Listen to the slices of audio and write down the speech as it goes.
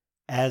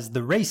As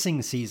the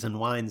racing season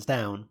winds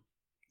down,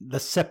 the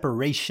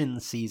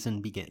separation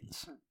season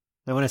begins.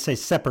 Now, when I say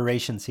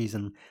separation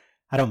season,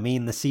 I don't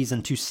mean the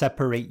season to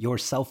separate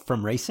yourself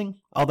from racing,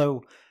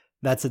 although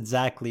that's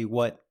exactly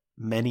what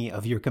many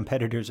of your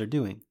competitors are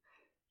doing.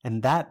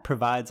 And that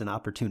provides an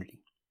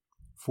opportunity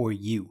for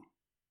you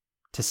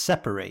to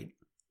separate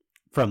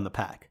from the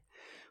pack.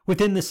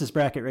 Within This Is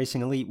Bracket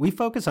Racing Elite, we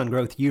focus on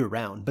growth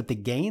year-round, but the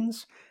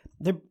gains,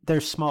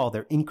 they're small,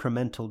 they're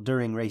incremental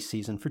during race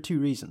season for two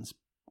reasons.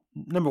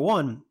 Number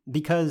one,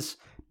 because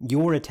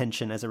your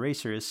attention as a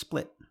racer is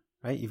split,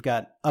 right? You've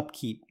got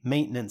upkeep,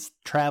 maintenance,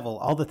 travel,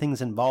 all the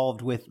things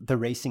involved with the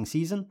racing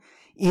season,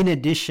 in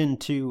addition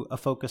to a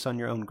focus on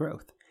your own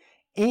growth.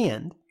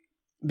 And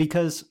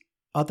because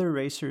other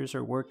racers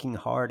are working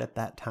hard at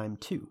that time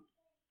too.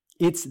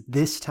 It's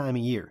this time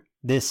of year,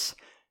 this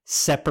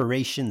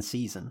separation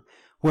season,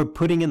 where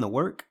putting in the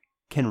work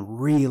can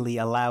really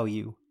allow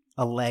you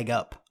a leg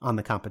up on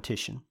the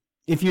competition.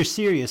 If you're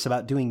serious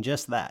about doing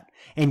just that,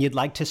 and you'd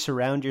like to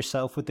surround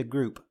yourself with a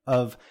group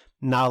of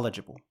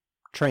knowledgeable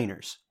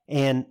trainers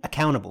and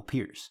accountable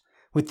peers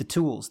with the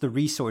tools, the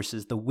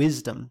resources, the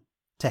wisdom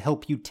to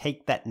help you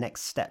take that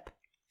next step,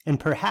 and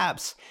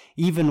perhaps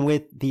even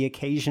with the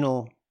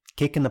occasional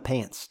kick in the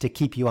pants to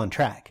keep you on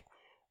track,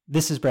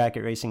 This Is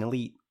Bracket Racing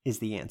Elite is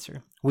the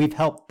answer. We've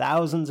helped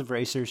thousands of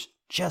racers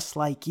just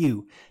like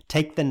you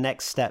take the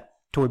next step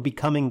toward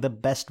becoming the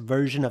best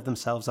version of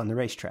themselves on the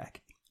racetrack.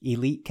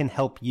 Elite can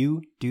help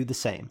you do the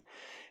same.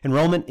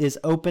 Enrollment is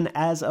open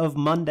as of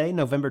Monday,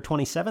 November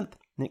 27th,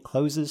 and it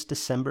closes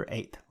December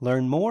 8th.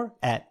 Learn more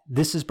at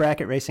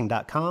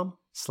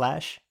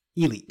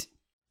thisisbracketracing.com/elite.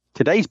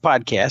 Today's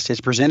podcast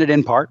is presented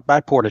in part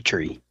by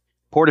Portatree.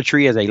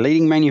 Portatree is a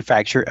leading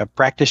manufacturer of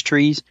practice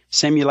trees,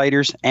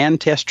 simulators,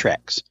 and test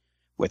tracks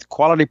with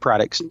quality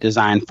products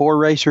designed for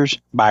racers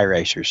by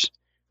racers.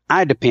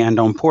 I depend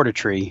on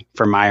Portatree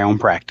for my own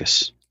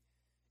practice.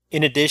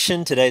 In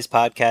addition, today's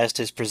podcast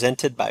is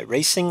presented by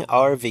Racing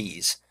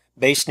RVs.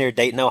 Based near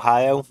Dayton,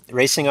 Ohio,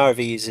 Racing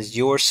RVs is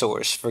your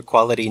source for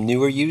quality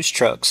new or used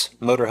trucks,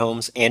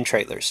 motorhomes, and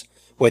trailers.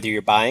 Whether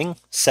you're buying,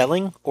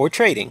 selling, or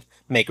trading,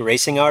 make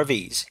Racing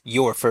RVs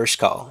your first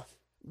call.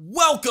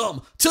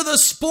 Welcome to the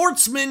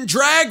Sportsman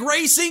Drag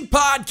Racing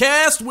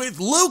Podcast with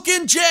Luke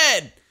and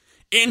Jed.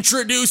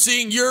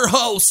 Introducing your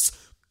hosts,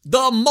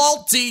 the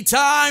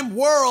multi-time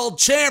world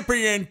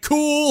champion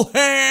Cool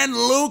Hand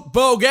Luke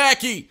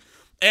Bogacki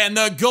and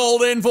the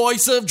golden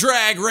voice of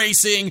drag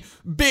racing,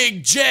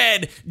 Big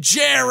Jed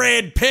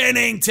Jared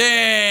Pennington.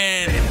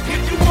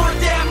 If you want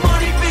that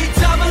money, be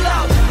double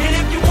out. And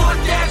if you want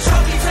that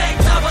trophy, take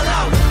double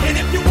out. And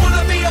if you want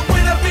to be a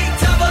winner, be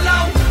double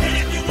out. And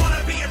if you want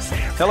to be a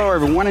champion. Hello,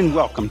 everyone, and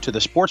welcome to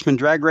the Sportsman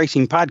Drag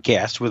Racing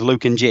Podcast with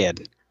Luke and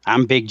Jed.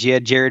 I'm Big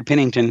Jed Jared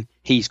Pennington.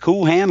 He's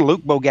Cool Hand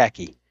Luke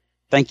Bogacki.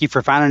 Thank you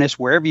for finding us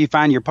wherever you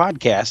find your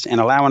podcasts and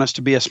allowing us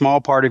to be a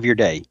small part of your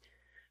day.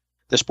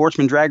 The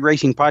Sportsman Drag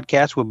Racing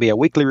Podcast will be a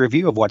weekly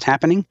review of what's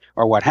happening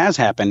or what has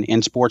happened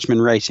in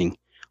sportsman racing.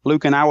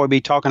 Luke and I will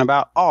be talking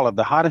about all of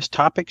the hottest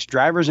topics,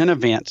 drivers, and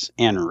events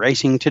in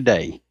racing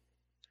today.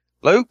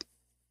 Luke,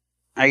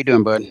 how you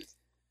doing, bud?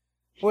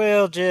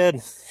 Well,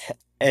 Jed,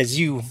 as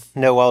you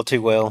know all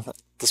too well,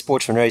 the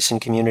sportsman racing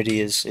community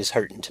is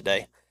hurting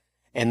today.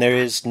 And there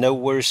is no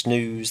worse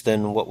news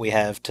than what we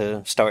have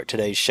to start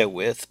today's show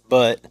with,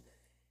 but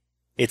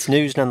it's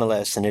news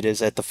nonetheless, and it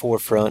is at the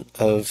forefront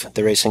of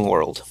the racing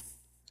world.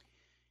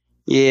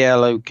 Yeah,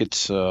 Luke,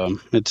 it's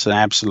an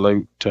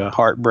absolute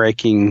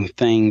heartbreaking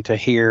thing to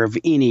hear of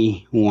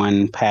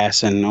anyone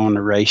passing on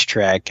the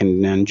racetrack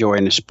and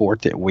enjoying the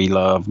sport that we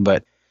love.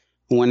 But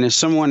when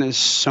someone is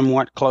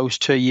somewhat close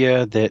to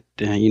you that,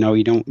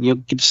 you'll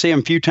get to see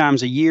them a few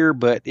times a year,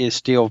 but it's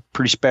still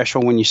pretty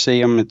special when you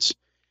see them. It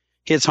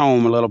hits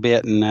home a little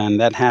bit, and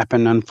that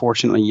happened,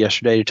 unfortunately,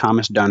 yesterday to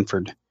Thomas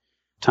Dunford.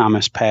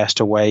 Thomas passed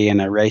away in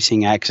a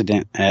racing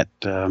accident at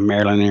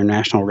Maryland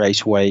International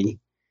Raceway.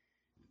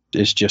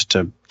 It's just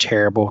a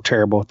terrible,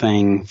 terrible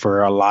thing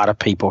for a lot of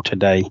people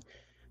today.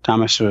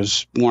 Thomas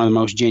was one of the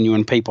most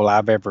genuine people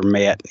I've ever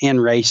met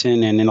in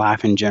racing and in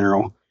life in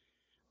general.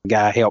 The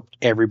guy helped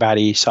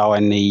everybody he saw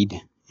in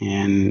need,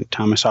 and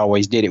Thomas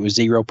always did it with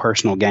zero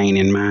personal gain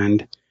in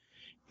mind.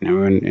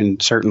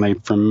 And certainly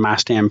from my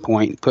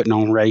standpoint, putting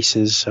on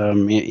races,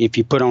 if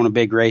you put on a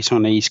big race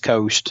on the East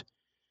Coast,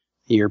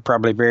 you're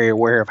probably very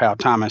aware of how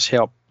Thomas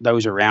helped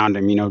those around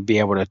him, be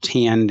able to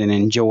attend and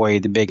enjoy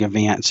the big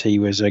events. He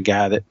was a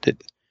guy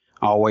that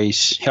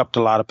always helped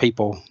a lot of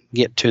people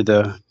get to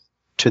the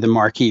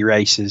marquee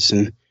races.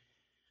 And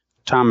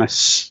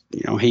Thomas,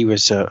 he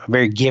was a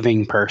very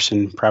giving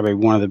person, probably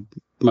one of the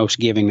most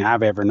giving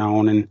I've ever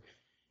known. And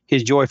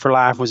his joy for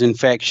life was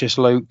infectious,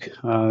 Luke.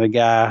 The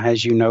guy,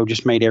 as you know,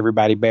 just made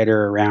everybody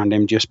better around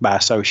him just by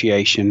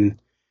association.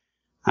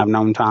 I've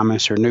known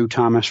Thomas or knew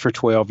Thomas for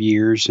 12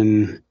 years,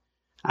 and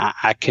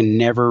I can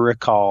never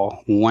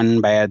recall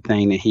one bad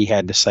thing that he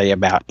had to say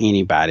about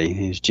anybody.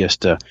 He's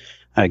just a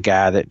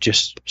guy that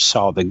just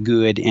saw the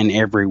good in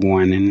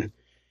everyone. And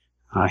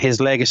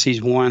his legacy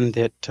is one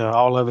that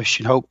all of us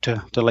should hope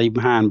to leave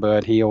behind,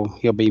 Bud.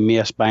 He'll be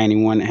missed by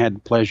anyone that had the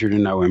pleasure to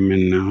know him,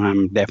 and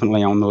I'm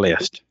definitely on the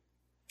list.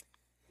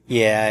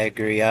 Yeah, I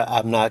agree.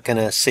 I'm not going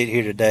to sit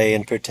here today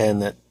and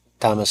pretend that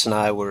Thomas and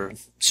I were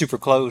super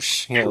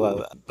close,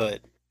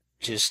 but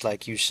just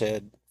like you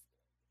said,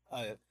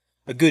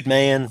 a good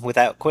man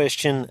without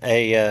question,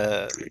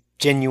 a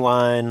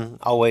genuine,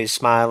 always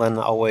smiling,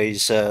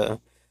 always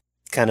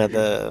kind of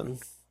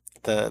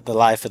the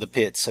life of the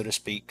pit, so to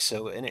speak.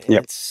 So, and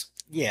Yep.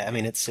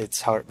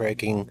 it's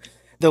heartbreaking.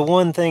 The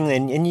one thing,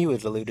 and you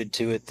had alluded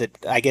to it,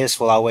 that I guess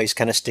will always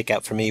kind of stick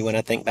out for me when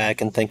I think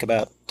back and think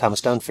about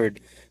Thomas Dunford.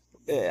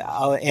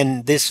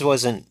 And this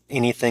wasn't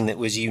anything that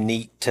was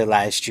unique to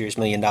last year's $1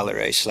 million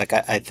race. Like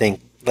I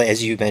think,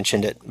 as you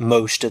mentioned it,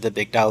 most of the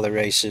big dollar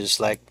races,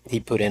 like he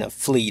put in a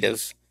fleet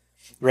of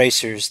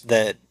racers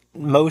that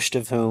most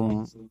of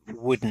whom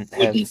wouldn't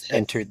have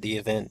entered the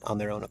event on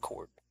their own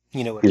accord.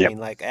 You know what I Yep. mean?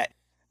 Like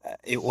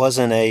it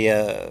wasn't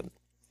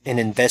an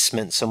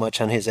investment so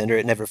much on his end, or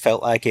it never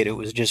felt like it. It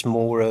was just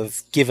more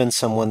of giving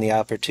someone the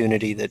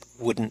opportunity that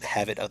wouldn't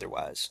have it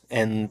otherwise.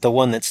 And the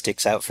one that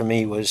sticks out for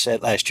me was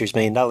at last year's $1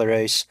 million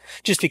race,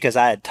 just because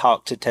I had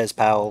talked to Tez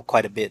Powell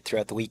quite a bit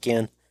throughout the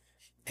weekend.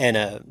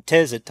 And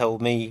Tez had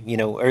told me,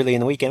 early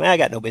in the weekend, I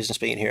got no business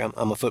being here.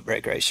 I'm a foot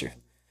brake racer.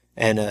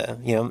 And,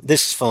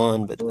 this is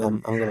fun, but I'm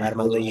going out of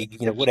my league,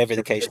 whatever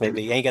the case may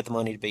be. I ain't got the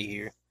money to be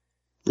here.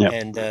 Yep.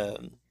 And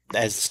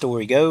as the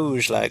story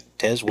goes, like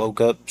Tez woke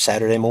up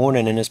Saturday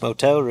morning in his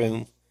motel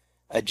room,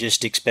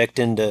 just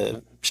expecting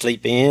to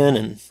sleep in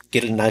and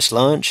get a nice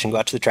lunch and go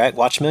out to the track,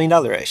 watch $1 million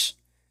race.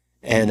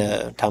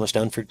 And Thomas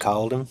Dunford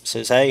called him,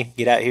 says, "Hey,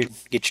 get out here,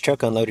 get your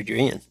truck unloaded, you're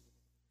in."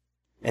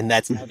 And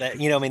that's how that,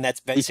 that's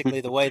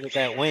basically the way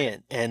that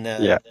went. And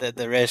Yeah.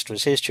 the rest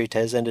was history.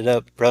 Tez ended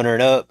up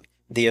running up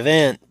the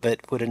event,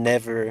 but would have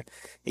never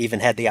even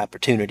had the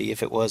opportunity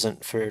if it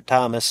wasn't for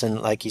Thomas.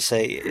 And like you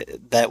say,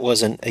 that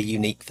wasn't a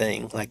unique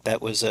thing. Like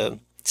that was a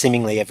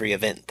seemingly every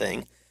event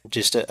thing.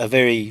 Just a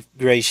very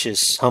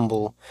gracious,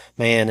 humble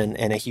man,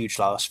 and a huge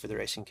loss for the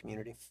racing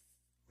community.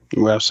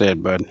 Well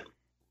said, Bud.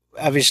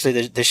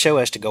 Obviously, the show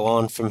has to go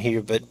on from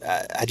here, but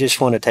I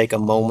just want to take a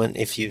moment,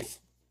 if you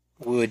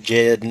would,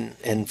 Jed,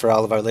 and for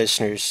all of our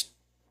listeners,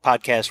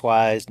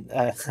 podcast-wise,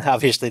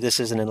 obviously this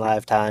isn't in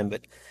live time,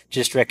 but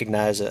just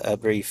recognize a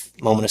brief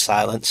moment of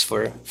silence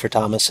for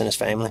Thomas and his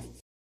family.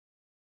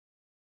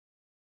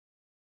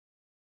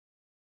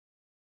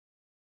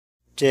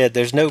 Jed,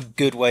 there's no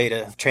good way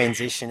to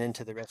transition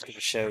into the rest of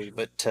the show,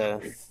 but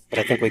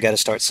I think we got to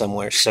start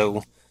somewhere.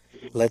 So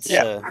let's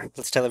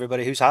tell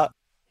everybody who's hot.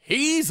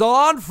 He's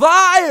on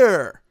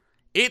fire!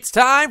 It's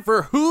time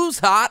for Who's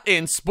Hot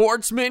in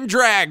Sportsman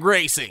Drag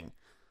Racing.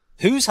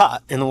 Who's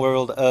Hot in the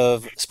world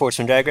of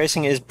sportsman drag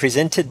racing is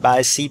presented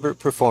by Siebert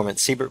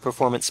Performance. Siebert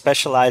Performance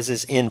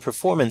specializes in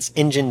performance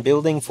engine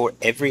building for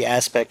every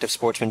aspect of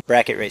sportsman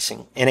bracket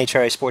racing.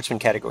 NHRA sportsman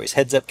categories,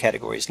 heads-up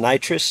categories,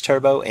 nitrous,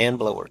 turbo, and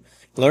blower.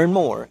 Learn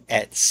more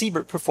at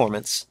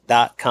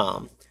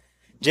SiebertPerformance.com.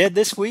 Jed,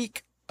 this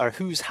week, our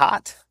Who's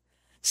Hot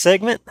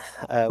segment,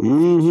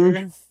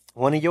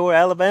 one of your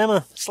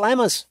Alabama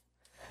slammers.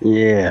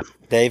 Yeah.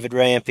 David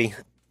Rampy.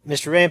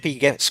 Mr. Rampy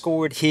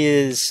scored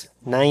his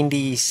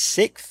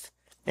 96th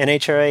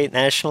NHRA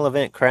National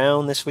Event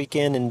crown this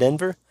weekend in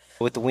Denver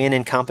with the win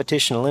in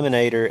Competition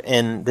Eliminator,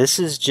 and this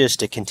is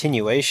just a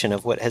continuation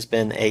of what has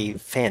been a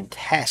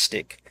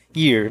fantastic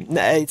year.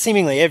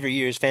 Seemingly every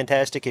year is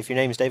fantastic if your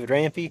name is David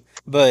Rampy,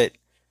 but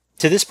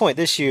to this point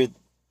this year,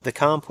 the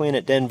comp win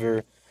at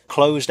Denver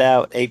closed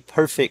out a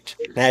perfect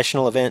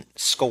national event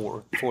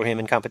score for him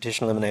in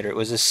Competition Eliminator. It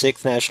was his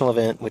 6th national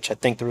event, which I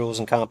think the rules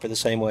in comp are the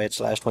same way. It's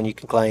the last one you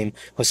can claim.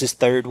 Was his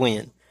 3rd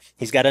win.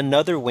 He's got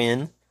another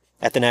win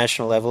at the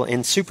national level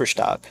in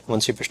Superstock, won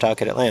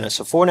Superstock at Atlanta.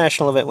 So 4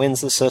 national event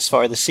wins thus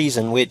far this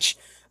season, which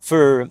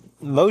for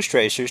most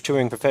racers,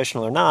 touring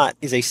professional or not,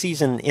 is a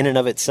season in and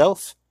of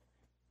itself.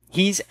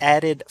 He's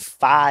added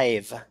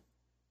 5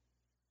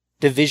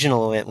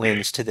 divisional event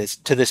wins to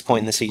this point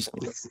in the season.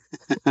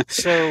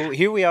 So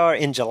here we are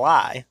in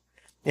July,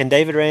 and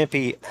David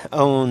Rampy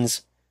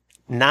owns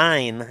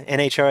 9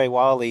 NHRA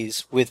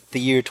Wallies with the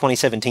year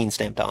 2017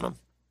 stamped on them.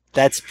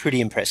 That's pretty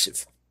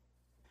impressive.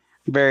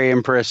 Very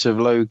impressive,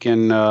 Luke.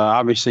 And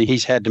obviously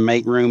he's had to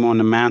make room on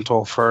the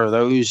mantle for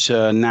those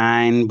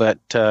 9, but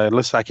it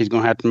looks like he's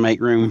going to have to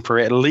make room for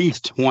at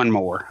least one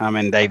more. I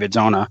mean, David's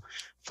on a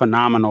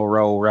phenomenal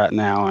roll right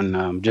now,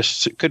 and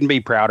just couldn't be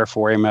prouder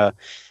for him.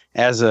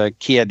 As a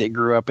kid that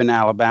grew up in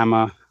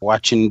Alabama,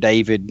 watching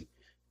David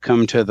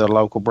come to the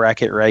local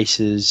bracket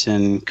races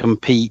and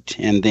compete,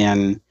 and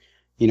then,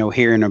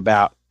 hearing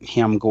about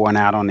him going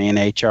out on the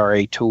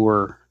NHRA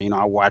tour.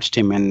 I watched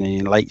him in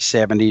the late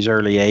 70s,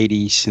 early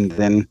 80s, and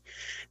then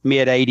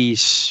mid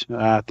 80s,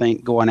 I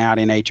think, going out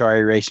in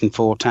NHRA racing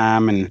full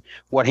time, and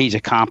what he's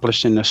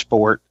accomplished in the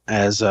sport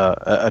as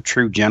a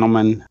true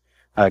gentleman,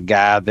 a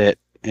guy that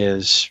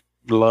is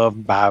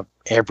loved by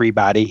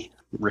everybody,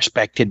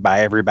 respected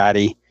by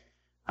everybody.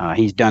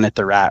 He's done it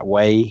the right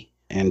way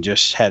and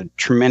just had a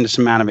tremendous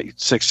amount of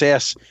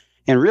success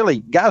And really,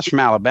 guys from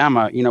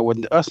Alabama,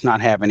 with us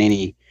not having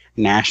any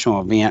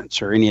national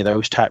events or any of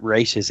those type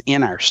races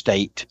in our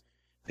state,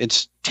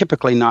 it's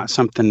typically not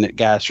something that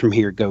guys from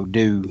here go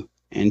do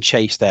and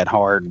chase that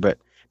hard. But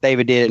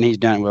David did it, and he's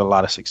done it with a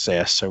lot of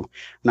success. So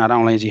not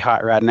only is he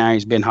hot right now,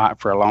 he's been hot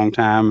for a long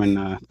time,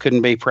 and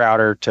couldn't be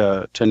prouder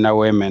to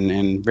know him,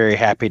 and very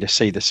happy to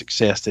see the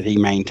success that he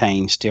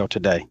maintains still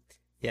today.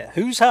 Yeah,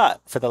 who's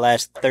hot for the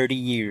last 30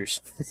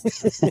 years?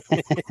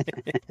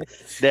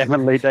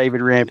 Definitely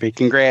David Rampy.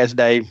 Congrats,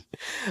 Dave.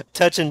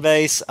 Touching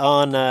base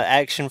on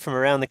action from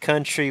around the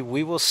country,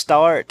 we will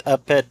start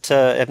up at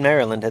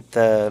Maryland at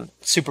the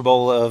Super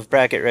Bowl of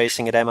bracket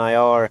racing at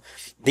MIR.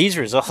 These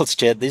results,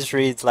 Jed, this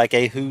reads like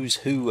a who's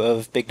who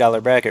of big dollar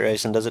bracket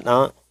racing, does it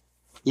not?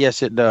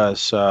 Yes, it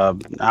does.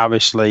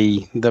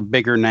 Obviously, the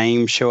bigger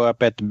names show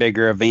up at the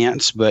bigger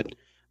events, but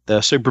the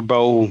Super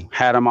Bowl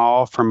had them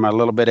all from a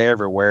little bit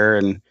everywhere,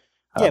 and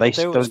but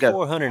there was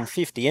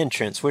 450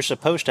 entrants. We're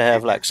supposed to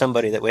have like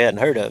somebody that we hadn't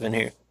heard of in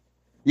here.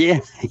 Yeah,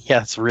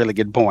 that's a really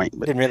good point.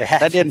 But didn't really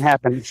happen. That didn't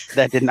happen.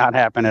 That did not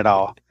happen at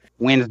all.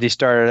 Wednesday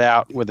started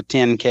out with a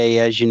 10K,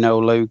 as you know,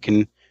 Luke,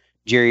 and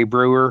Jerry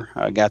Brewer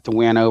got the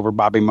win over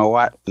Bobby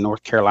Mowat,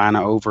 North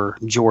Carolina over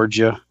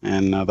Georgia,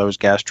 and those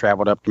guys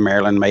traveled up to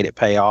Maryland, made it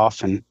pay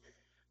off. And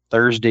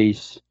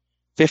Thursday's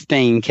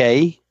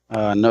 15K.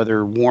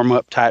 Another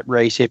warm-up type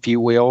race, if you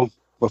will,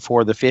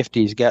 before the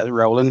 50s got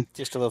rolling.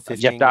 Just a little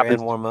 15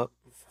 grand warm-up.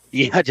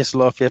 Yeah, just a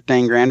little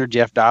 15 grander.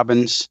 Jeff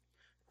Dobbins,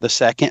 the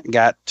second,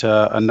 got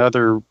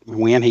another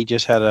win. He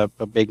just had a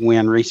big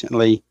win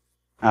recently,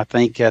 I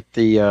think, at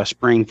the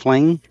Spring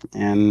Fling.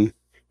 And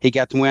he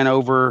got the win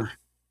over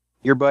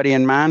your buddy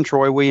and mine,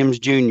 Troy Williams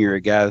Jr.,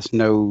 a guy that's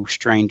no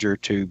stranger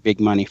to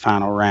big money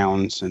final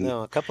rounds. And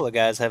a couple of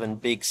guys having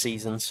big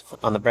seasons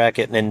on the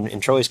bracket, and in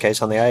Troy's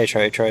case, on the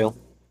NHRA trail.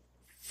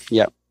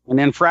 Yep. And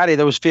then Friday,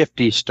 those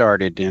 50s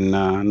started, and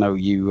I know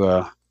you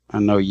are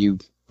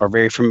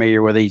very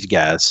familiar with these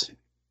guys.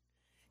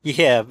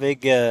 Yeah,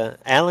 big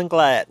Alan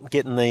Glatt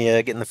getting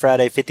the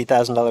Friday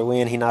 $50,000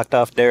 win. He knocked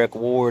off Derek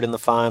Ward in the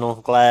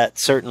final. Glatt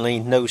certainly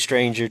no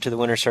stranger to the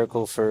winner's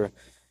circle for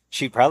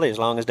probably as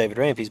long as David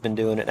Rampy's been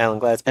doing it. Alan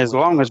Glatt's as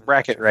long as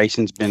bracket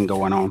racing's been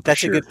going on.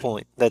 That's a good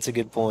point. That's a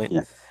good point.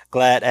 Yeah.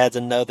 Glatt adds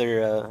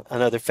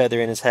another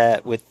feather in his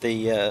hat with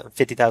the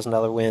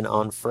 $50,000 win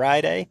on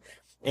Friday.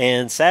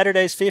 And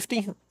Saturday's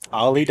 50,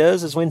 all he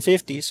does is win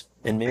 50s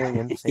and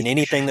millions and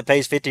anything that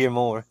pays 50 or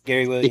more.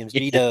 Gary Williams,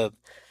 G-Dub,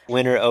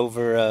 winner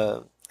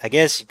over, I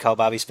guess you'd call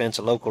Bobby Spence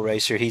a local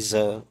racer. He's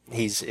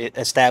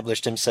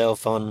established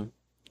himself on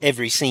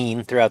every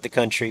scene throughout the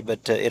country,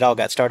 but it all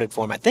got started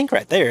for him, I think,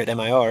 right there at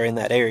MIR in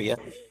that area.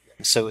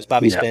 So it was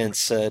Bobby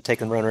Spence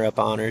taking runner-up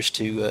honors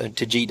to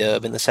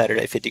G-Dub in the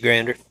Saturday 50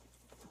 grander.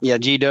 Yeah,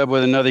 G-Dub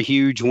with another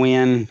huge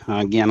win.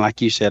 Again,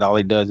 like you said, all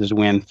he does is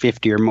win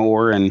 50 or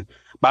more, and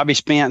Bobby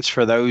Spence,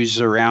 for those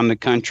around the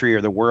country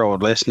or the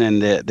world listening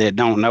that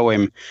don't know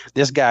him,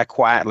 this guy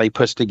quietly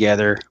puts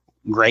together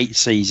great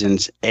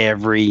seasons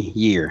every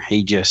year.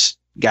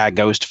 Guy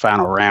goes to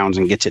final rounds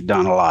and gets it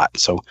done a lot.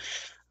 So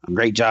a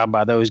great job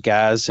by those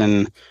guys.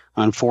 And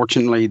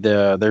unfortunately,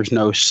 there's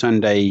no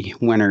Sunday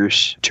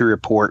winners to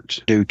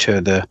report due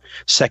to the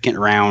second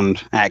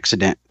round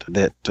accident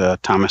that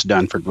Thomas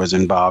Dunford was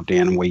involved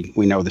in. We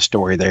know the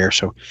story there,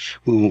 so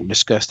we won't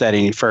discuss that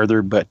any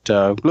further. But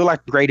looked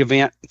like a great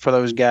event for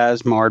those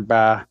guys, marred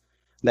by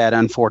that,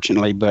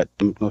 unfortunately. But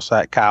looks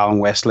like Kyle and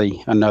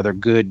Wesley, another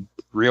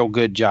real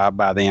good job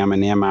by them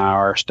and the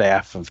MIR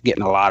staff of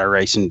getting a lot of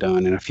racing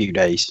done in a few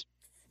days.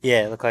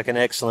 Yeah, it looked like an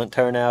excellent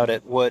turnout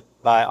at what,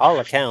 by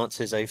all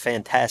accounts, is a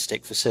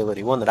fantastic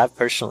facility, one that I've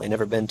personally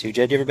never been to.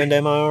 Jed, you ever been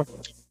to MIR?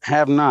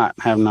 Have not.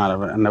 I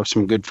know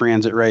some good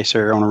friends that race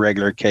there on a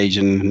regular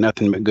occasion.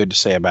 Nothing but good to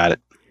say about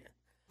it.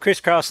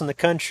 Crisscrossing the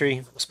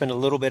country, we'll spend a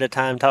little bit of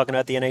time talking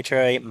about the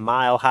NHRA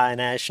Mile High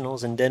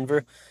Nationals in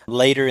Denver.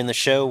 Later in the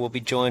show, we'll be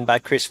joined by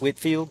Kris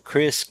Whitfield.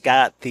 Kris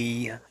got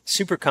the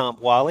Super Comp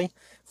Wally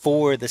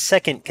for the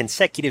second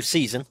consecutive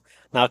season,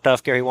 knocked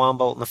off Gary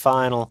Wambolt in the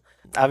final.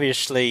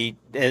 Obviously,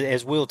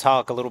 as we'll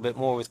talk a little bit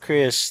more with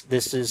Kris,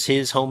 this is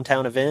his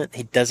hometown event.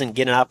 He doesn't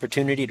get an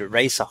opportunity to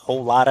race a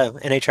whole lot of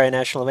NHRA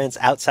national events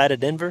outside of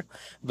Denver,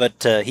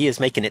 but he is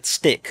making it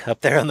stick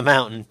up there on the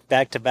mountain.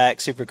 Back-to-back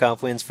Super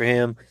Comp wins for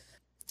him.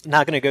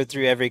 Not going to go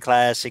through every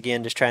class.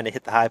 Again, just trying to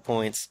hit the high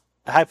points.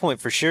 The high point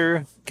for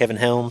sure, Kevin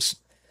Helms.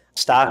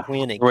 Stock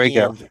win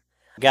again.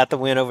 Got the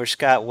win over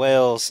Scott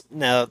Wells.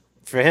 Now,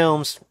 for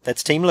Helms,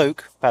 that's Team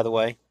Luke, by the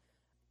way.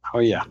 Oh,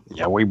 yeah.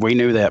 Yeah, we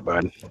knew that,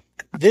 bud.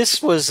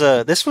 This was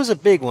a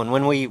big one.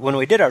 When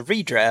we did our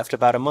redraft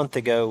about a month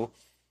ago,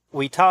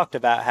 we talked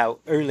about how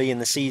early in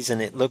the season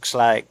it looked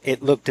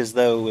as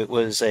though it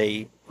was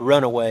a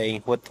runaway.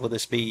 What will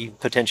this be?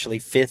 Potentially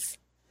fifth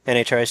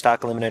NHRA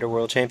Stock Eliminator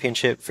World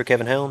Championship for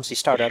Kevin Helms. He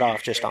started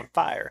off just on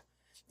fire,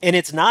 and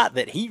it's not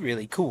that he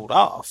really cooled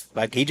off.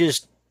 Like, he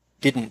just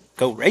didn't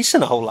go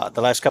racing a whole lot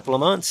the last couple of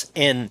months.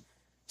 And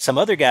some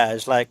other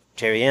guys like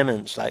Jerry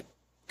Emmons, like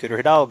Cooter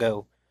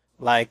Hidalgo,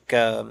 like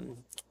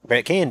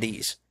Brett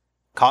Candies,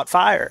 caught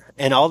fire.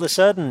 And all of a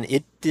sudden,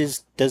 it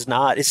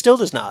still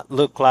does not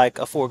look like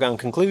a foregone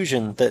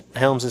conclusion that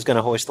Helms is going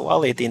to hoist the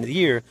Wally at the end of the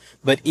year.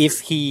 But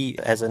if he,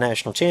 as a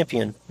national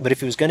champion, but if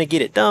he was going to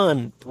get it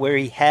done, where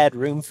he had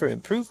room for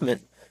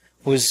improvement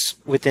was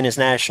within his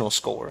national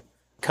score.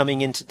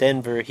 Coming into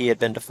Denver, he had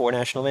been to 4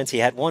 national events. He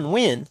had 1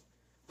 win,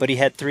 but he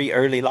had 3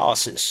 early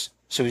losses.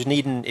 So he was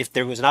needing, if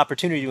there was an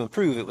opportunity to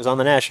improve, it was on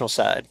the national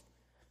side.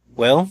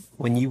 Well,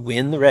 when you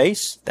win the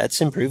race, that's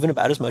improving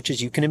about as much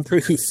as you can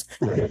improve.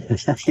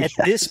 At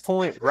this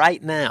point,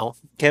 right now,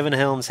 Kevin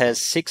Helms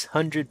has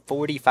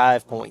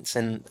 645 points.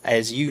 And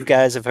as you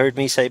guys have heard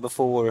me say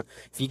before,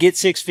 if you get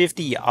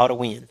 650, you ought to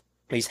win.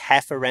 He's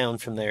half a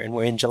round from there, and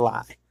we're in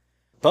July.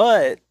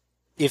 But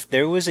if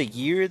there was a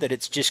year that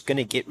it's just going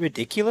to get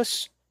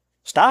ridiculous,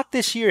 stock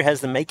this year has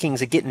the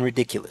makings of getting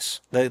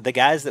ridiculous. The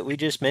guys that we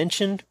just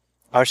mentioned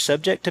are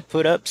subject to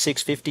put up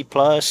 650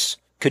 plus,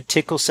 could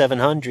tickle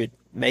 700.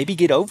 Maybe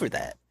get over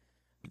that.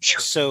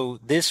 So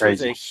this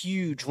was a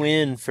huge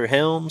win for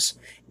Helms.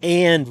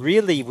 And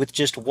really, with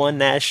just 1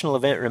 national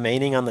event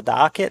remaining on the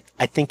docket,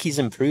 I think he's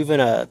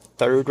improving a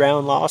 3rd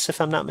round loss, if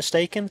I'm not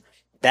mistaken.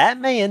 That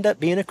may end up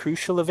being a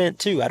crucial event,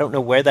 too. I don't know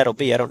where that'll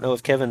be. I don't know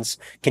if Kevin's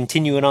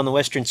continuing on the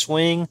Western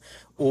Swing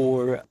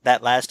or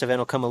that last event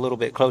will come a little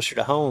bit closer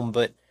to home.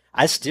 But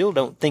I still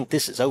don't think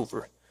this is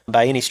over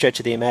by any stretch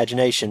of the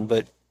imagination.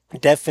 But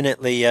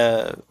definitely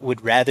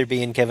would rather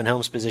be in Kevin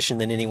Helms' position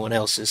than anyone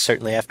else's,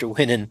 certainly after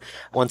winning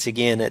once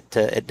again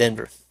at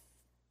Denver.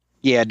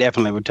 Yeah,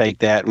 definitely would take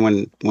that.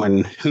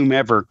 When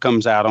whomever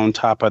comes out on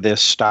top of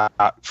this stock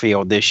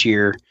field this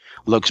year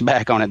looks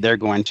back on it, they're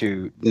going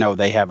to know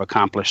they have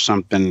accomplished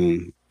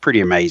something pretty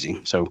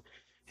amazing. So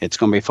it's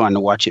going to be fun to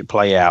watch it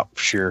play out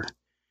for sure.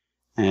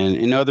 And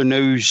in other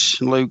news,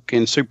 Luke,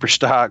 in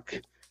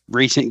Superstock,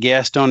 recent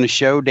guest on the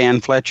show, Dan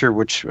Fletcher,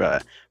 which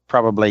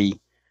probably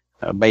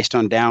based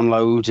on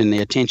downloads and the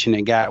attention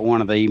it got,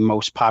 one of the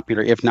most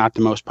popular, if not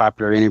the most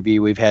popular interview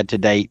we've had to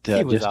date.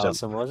 He was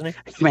awesome, wasn't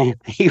he? Man,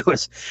 he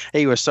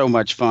was so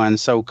much fun,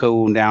 so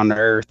cool and down to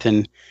earth,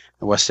 and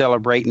was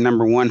celebrating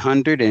number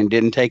 100, and it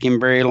didn't take him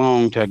very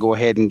long to go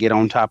ahead and get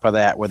on top of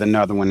that with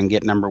another one and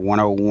get number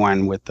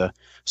 101 with the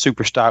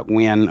Superstock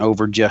win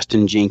over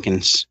Justin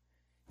Jenkins.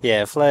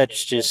 Yeah,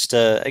 Fletch just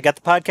got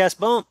the podcast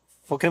bump.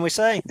 What can we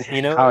say?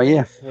 You know? Oh,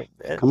 yeah.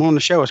 Come on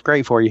the show. It's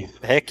great for you.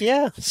 Heck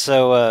yeah.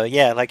 So,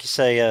 yeah, like you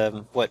say,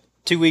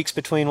 2 weeks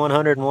between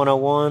 100 and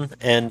 101.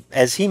 And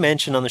as he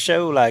mentioned on the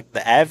show, like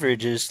the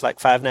average is like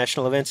 5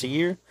 national events a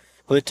year.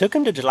 Well, it took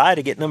him to July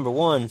to get number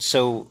 1.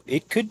 So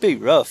it could be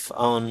rough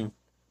on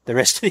the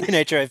rest of the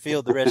NHRA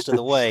field the rest of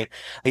the way.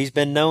 He's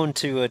been known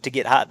to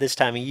get hot this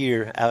time of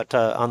year out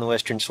on the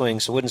Western Swing.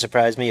 So it wouldn't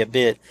surprise me a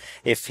bit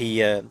if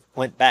he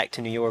went back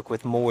to New York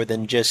with more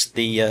than just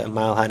the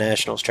Mile High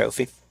Nationals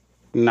trophy.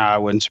 No, I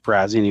wouldn't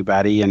surprise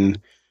anybody. And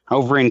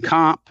over in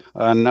comp,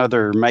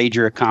 another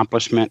major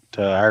accomplishment,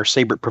 our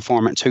Siebert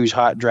Performance Who's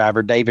Hot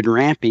driver, David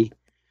Rampy,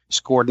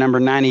 scored number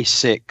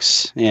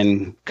 96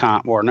 in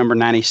comp, or number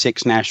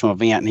 96 national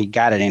event, and he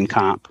got it in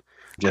comp.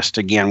 Just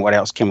again, what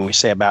else can we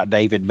say about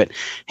David? But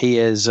he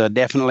is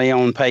definitely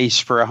on pace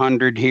for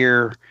 100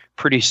 here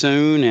pretty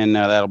soon, and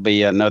that'll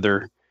be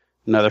another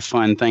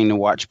fun thing to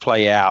watch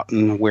play out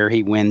and where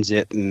he wins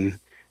it, and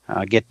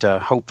get to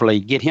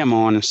hopefully get him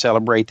on and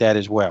celebrate that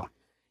as well.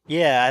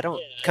 Yeah,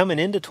 coming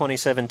into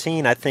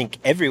 2017, I think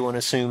everyone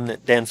assumed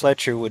that Dan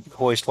Fletcher would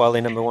hoist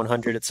Wally number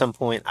 100 at some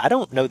point. I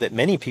don't know that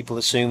many people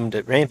assumed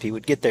that Rampy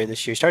would get there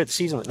this year. He started the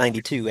season with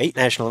 92. 8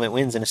 national event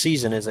wins in a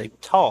season is a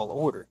tall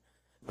order.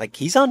 Like,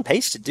 he's on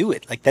pace to do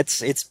it. Like,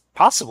 it's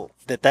possible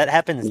that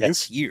happens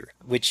this year,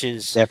 which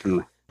is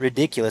definitely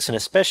ridiculous. And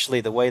especially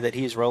the way that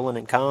he's rolling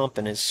in comp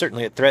and is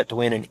certainly a threat to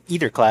win in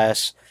either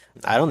class.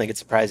 I don't think it'd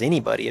surprise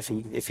anybody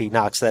if he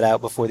knocks that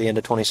out before the end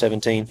of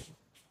 2017.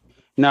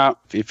 No,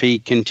 if he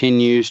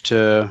continues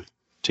to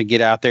get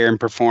out there and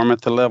perform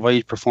at the level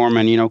he's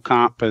performing,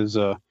 comp is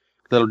a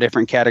little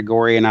different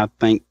category, and I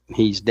think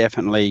he's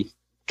definitely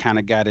kind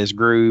of got his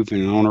groove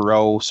and on a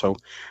roll. So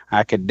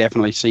I could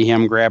definitely see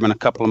him grabbing a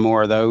couple of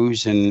more of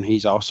those, and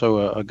he's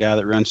also a guy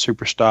that runs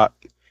Superstock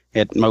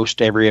at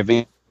most every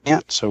event,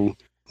 so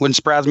wouldn't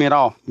surprise me at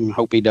all. I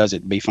hope he does it.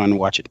 It'd be fun to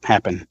watch it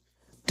happen.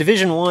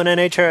 Division 1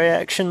 NHRA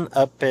action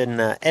up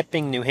in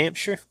Epping, New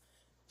Hampshire.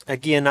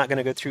 Again, not going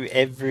to go through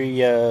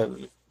every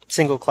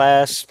single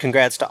class.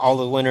 Congrats to all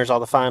the winners,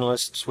 all the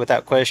finalists,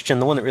 without question.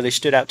 The one that really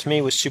stood out to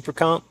me was Super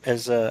Comp,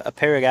 as a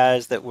pair of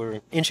guys that were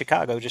in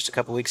Chicago just a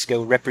couple weeks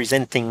ago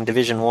representing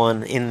Division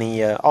 1 in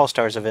the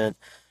All-Stars event.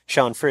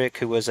 Sean Frick,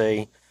 who was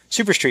a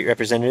Super Street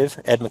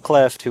representative, Ed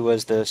McCleft, who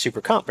was the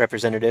Super Comp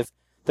representative.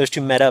 Those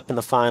two met up in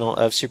the final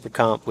of Super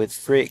Comp, with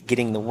Frick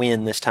getting the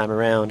win this time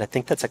around. I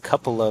think that's a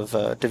couple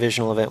of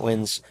divisional event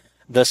wins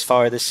thus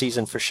far this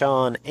season for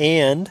Sean.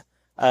 And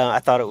I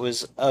thought it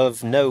was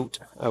of note,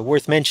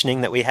 worth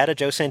mentioning, that we had a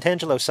Joe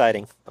Santangelo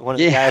sighting. One of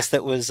the guys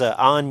that was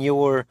on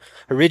your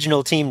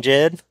original team,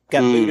 Jed,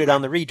 got booted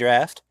on the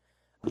redraft.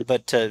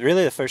 But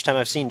really the first time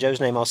I've seen Joe's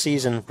name all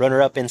season,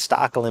 runner-up in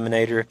stock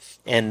eliminator.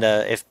 And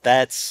if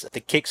that's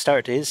the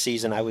kickstart to his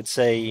season, I would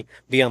say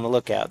be on the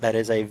lookout. That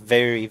is a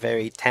very,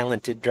 very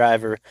talented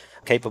driver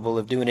capable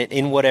of doing it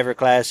in whatever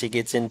class he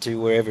gets into,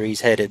 wherever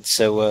he's headed.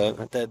 So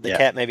the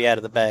cat may be out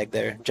of the bag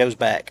there. Joe's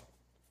back.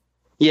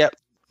 Yep.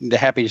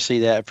 Happy to see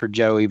that for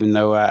Joe, even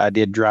though I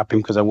did drop him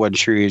because I wasn't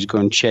sure he was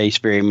going to chase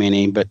very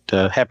many. But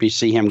happy to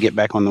see him get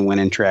back on the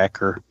winning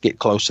track or get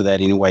close to that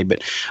anyway.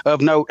 But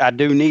of note, I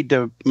do need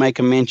to make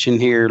a mention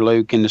here,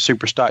 Luke, in the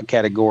super stock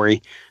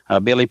category.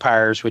 Billy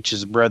Pyers, which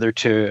is a brother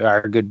to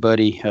our good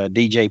buddy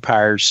DJ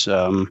Pyers,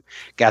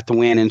 got the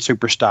win in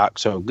super stock.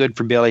 So good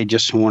for Billy.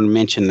 Just want to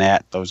mention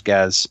that. Those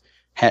guys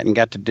hadn't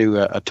got to do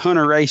a ton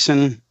of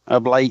racing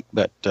of late,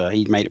 but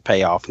he made it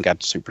pay off and got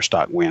the super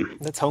stock win.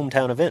 That's a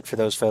hometown event for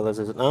those fellas,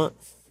 is it not?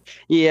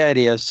 Yeah, it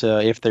is.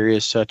 If there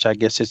is such, I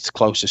guess it's the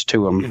closest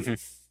to them. Mm-hmm.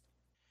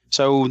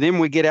 So then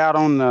we get out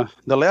on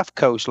the left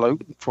coast,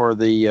 Luke, for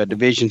the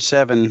Division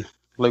 7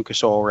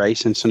 Lucas Oil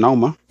race in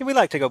Sonoma. Yeah, we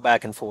like to go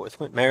back and forth.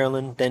 Went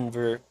Maryland,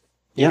 Denver,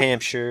 New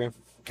Hampshire,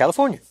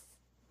 California.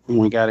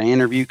 We got an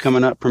interview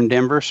coming up from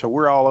Denver, so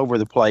we're all over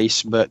the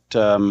place. But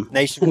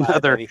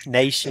nationwide, baby.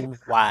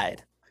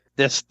 Nationwide.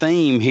 This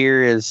theme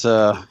here is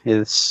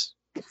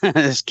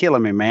is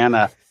killing me,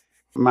 man.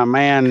 My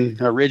man,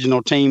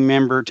 original team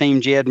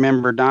Jed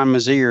member Don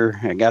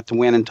Mazier got the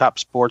win in Top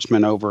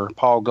Sportsman over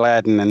Paul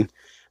Gladden, and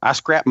I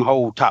scrapped my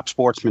whole Top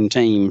Sportsman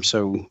team.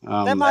 So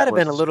that might have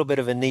been a little bit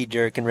of a knee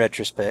jerk in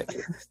retrospect.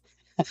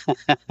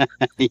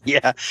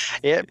 Yeah,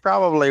 it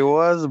probably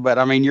was, but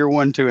I mean, you're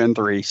 1, 2, and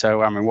 3,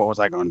 so I mean, what was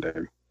I going to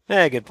do?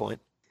 Yeah, good point.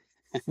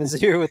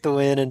 Mazier with the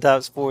win in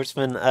Top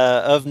Sportsman.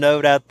 Of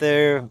note out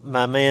there,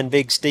 my man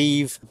Big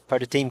Steve,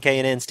 part of Team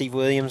K&N, Steve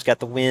Williams, got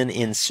the win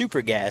in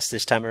Super Gas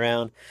this time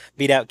around.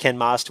 Beat out Ken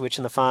Mostowich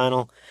in the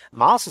final.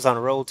 Moss is on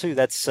a roll, too.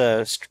 That's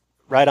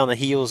right on the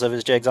heels of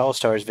his Jegs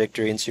All-Stars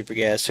victory in Super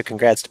Gas. So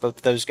congrats to both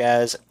of those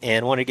guys.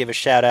 And want to give a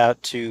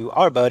shout-out to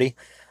our buddy,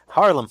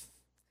 Harlem.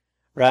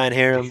 Ryan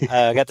Harem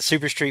got the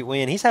Super Street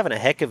win. He's having a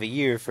heck of a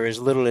year for as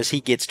little as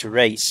he gets to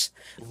race.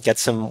 Got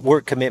some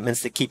work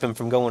commitments that keep him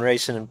from going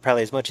racing and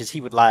probably as much as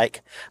he would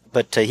like.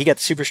 But he got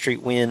the Super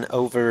Street win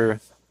over,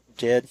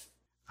 Jed?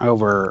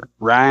 Over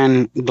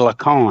Ryan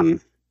Glacon.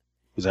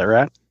 Is that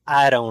right?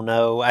 I don't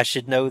know. I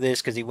should know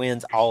this because he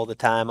wins all the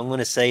time. I'm going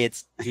to say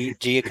it's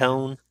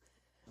Giacone.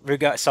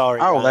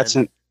 Sorry, Oh, Ryan. that's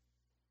an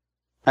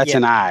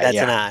I. That's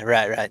an I.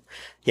 Right.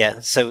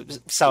 Yeah. So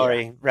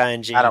sorry,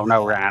 Ryan G. I don't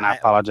know, Ryan. I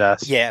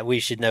apologize. Yeah, we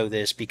should know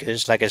this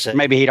because, like I said,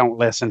 Maybe he don't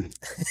listen.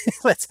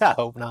 I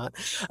hope not.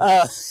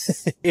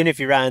 And if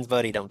you're Ryan's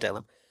buddy, don't tell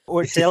him.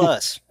 Or tell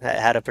us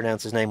how to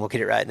pronounce his name. We'll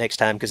get it right next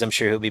time because I'm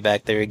sure he'll be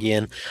back there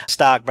again.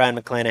 Stock, Brian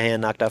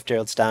McClanahan knocked off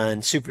Gerald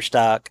Stein. Super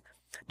stock.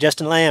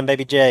 Justin Lamb,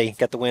 Baby J,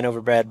 got the win over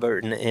Brad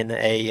Burton in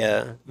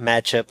a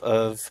matchup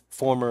of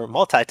former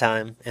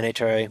multi-time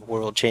NHRA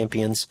world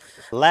champions.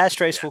 Last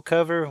race we'll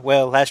cover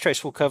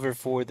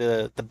for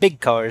the big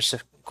cars,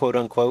 quote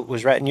unquote,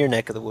 was right in your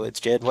neck of the woods,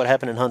 Jed. What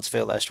happened in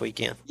Huntsville last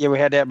weekend? Yeah, we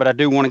had that, but I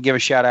do want to give a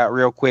shout out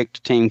real quick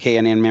to Team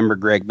K&N member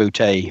Greg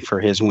Boutte for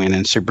his win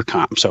in Super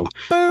Comp. So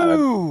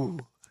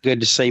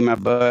good to see my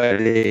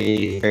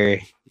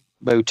buddy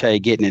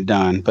Boutte getting it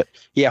done. But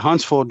yeah,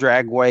 Huntsville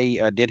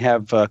Dragway did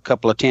have a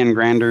couple of 10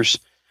 granders,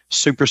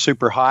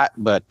 super hot,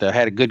 but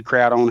had a good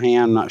crowd on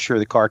hand. Not sure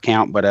the car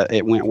count, but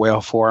it went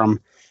well for them.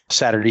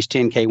 Saturday's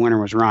 10K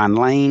winner was Ron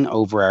Lane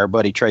over our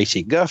buddy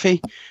Tracy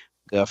Guffey.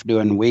 Guff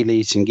doing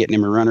wheelies and getting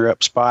him a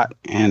runner-up spot.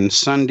 And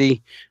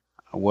Sunday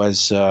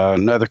was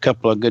another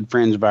couple of good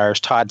friends of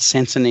ours, Todd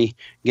Cincinnati,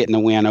 getting a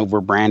win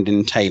over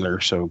Brandon Taylor.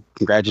 So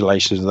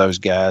congratulations to those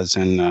guys,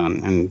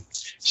 and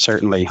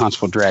certainly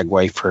Huntsville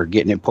Dragway for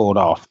getting it pulled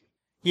off.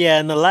 Yeah,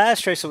 and the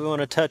last race that we want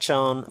to touch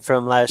on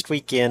from last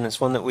weekend is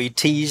one that we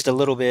teased a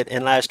little bit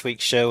in last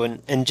week's show.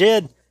 And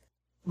Jed,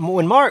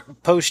 when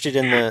Mark posted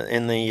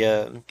in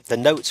the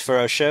notes for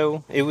our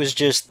show, it was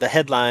just the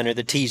headline or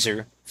the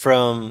teaser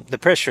from the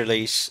press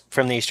release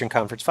from the Eastern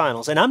Conference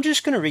Finals. And I'm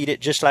just going to read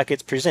it just like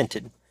it's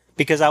presented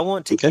because I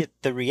want to get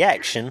the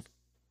reaction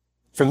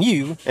from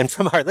you and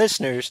from our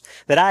listeners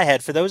that I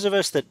had for those of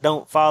us that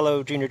don't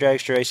follow junior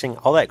dragster racing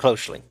all that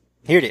closely.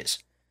 Here it is.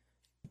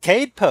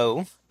 Cade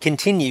Poe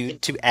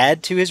continued to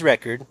add to his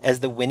record as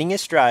the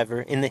winningest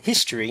driver in the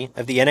history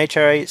of the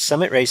NHRA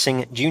Summit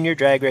Racing Junior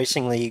Drag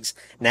Racing League's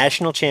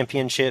National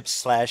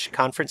Championships /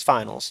 Conference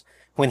Finals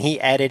when he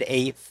added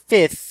a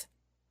 5th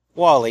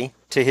Wally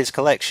to his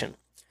collection.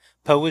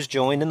 Poe was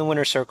joined in the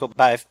winner's circle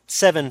by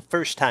 7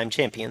 first-time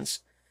champions.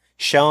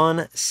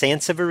 Sean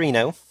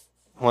Sanseverino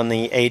won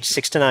the age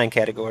 6 to 9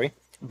 category.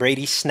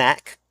 Brady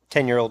Snack,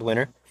 10-year-old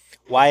winner.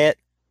 Wyatt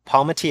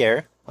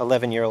Palmetier,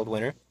 11-year-old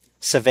winner.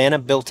 Savannah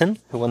Bilton,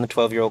 who won the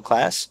 12-year-old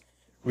class.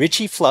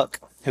 Richie Fluck,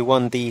 who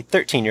won the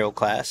 13-year-old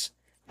class.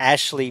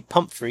 Ashley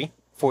Pumphrey,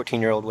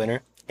 14-year-old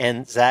winner.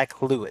 And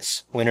Zach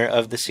Lewis, winner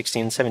of the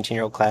 16 and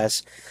 17-year-old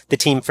class. The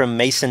team from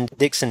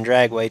Mason-Dixon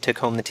Dragway took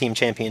home the team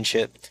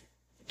championship.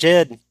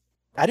 Jed,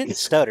 I didn't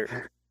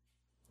stutter.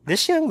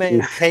 This young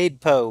man,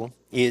 Cade Poe,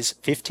 is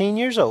 15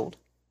 years old,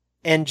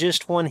 and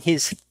just won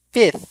his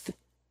 5th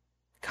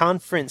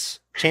conference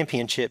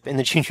championship in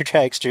the junior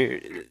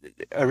dragster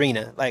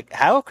arena. Like,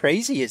 how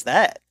crazy is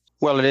that?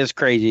 Well, it is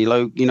crazy,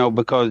 Luke,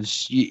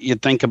 because you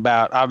think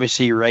about,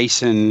 obviously,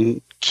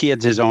 racing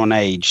kids his own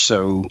age.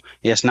 So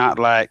it's not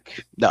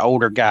like the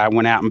older guy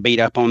went out and beat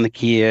up on the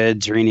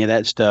kids or any of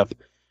that stuff.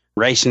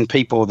 Racing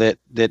people that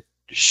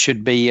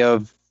should be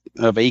of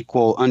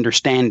equal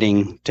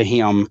understanding to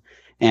him.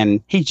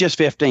 And he's just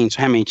 15,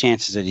 so how many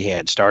chances had he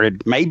had?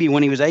 Started maybe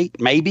when he was 8,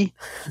 maybe.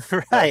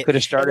 Right. Could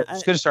have started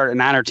at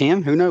 9 or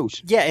 10, who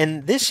knows? Yeah,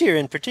 and this year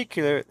in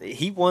particular,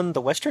 he won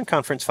the Western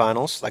Conference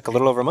Finals like a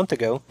little over a month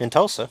ago in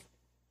Tulsa.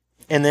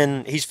 And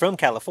then he's from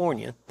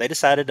California. They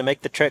decided to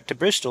make the trek to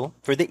Bristol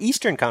for the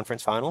Eastern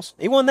Conference Finals.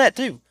 He won that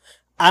too.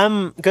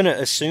 I'm going to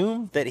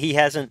assume that he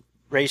hasn't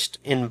raced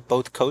in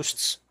both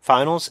coasts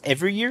finals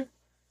every year.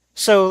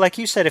 So like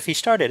you said, if he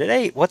started at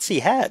 8, what's he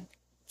had?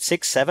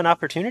 6, 7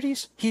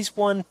 opportunities? He's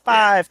won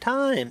 5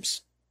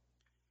 times.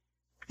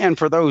 And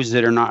for those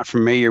that are not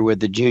familiar with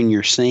the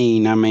junior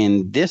scene, I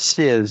mean, this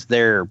is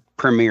their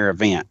premier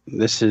event.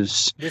 This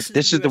is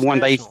the one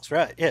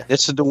right, yeah.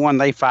 This is the one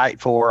they fight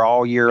for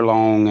all year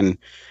long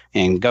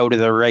and go to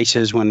the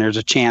races when there's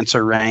a chance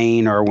of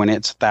rain or when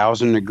it's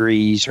 1,000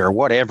 degrees or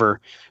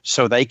whatever,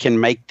 so they can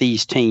make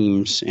these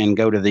teams and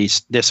go to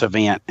this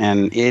event.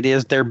 And it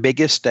is their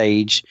biggest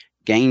stage,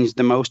 gains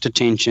the most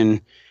attention,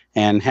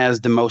 and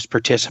has the most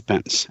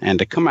participants. And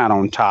to come out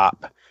on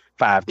top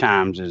 5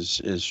 times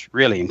is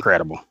really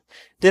incredible.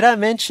 Did I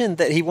mention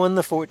that he won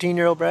the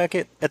 14-year-old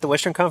bracket at the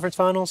Western Conference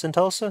Finals in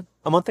Tulsa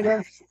a month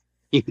ago?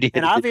 You did.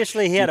 And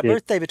obviously he had a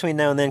birthday between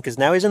now and then, because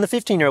now he's in the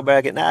 15-year-old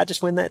bracket. Now I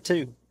just win that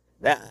too.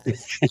 I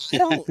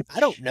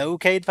don't know,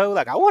 Cade Poe.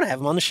 Like, I want to have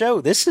him on the show.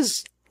 This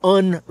is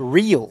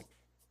unreal.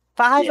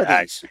 5 of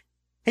these.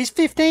 He's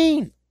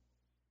 15.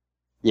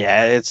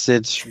 Yeah,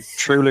 it's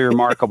truly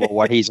remarkable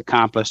what he's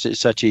accomplished at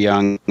such a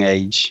young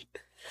age.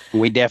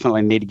 We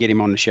definitely need to get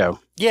him on the show.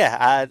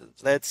 Yeah,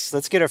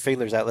 let's get our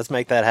feelers out. Let's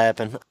make that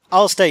happen.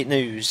 All-state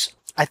news.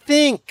 I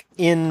think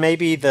in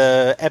maybe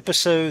the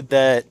episode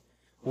that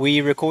we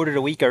recorded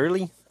a week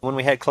early when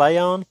we had Clay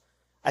on,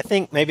 I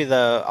think maybe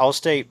the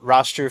All-State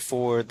roster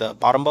for the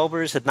bottom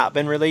bulbers had not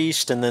been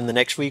released, and then the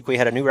next week we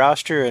had a new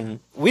roster,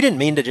 and we didn't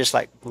mean to just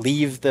like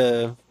leave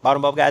the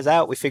bottom bulb guys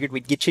out. We figured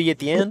we'd get you at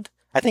the end.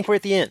 I think we're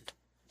at the end.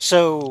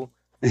 So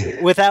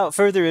without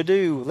further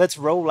ado, let's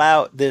roll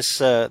out this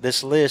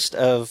list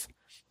of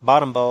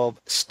bottom bulb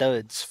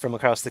studs from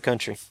across the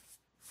country.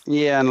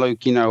 Yeah, and Luke,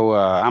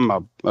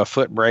 I'm a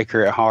foot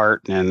breaker at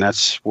heart, and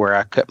that's where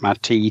I cut my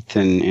teeth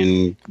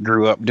and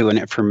grew up doing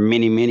it for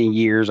many, many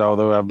years,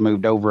 although I've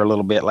moved over a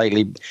little bit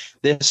lately.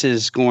 This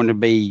is going to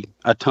be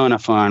a ton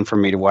of fun for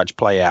me to watch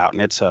play out,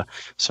 and it's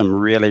some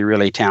really,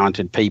 really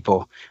talented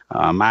people.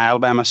 My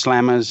Alabama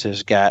Slammers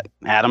has got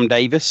Adam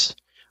Davis.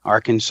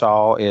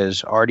 Arkansas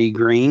is Artie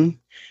Green.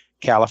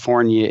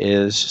 California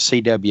is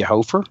C.W.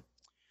 Hofer.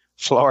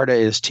 Florida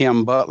is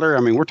Tim Butler.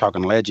 I mean, we're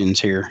talking legends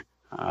here.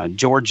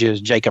 Georgia is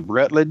Jacob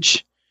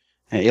Rutledge.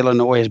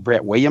 Illinois is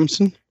Brett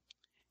Williamson.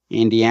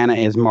 Indiana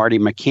is Marty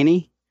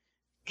McKinney.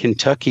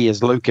 Kentucky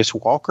is Lucas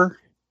Walker.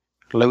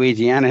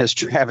 Louisiana is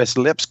Travis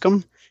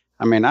Lipscomb.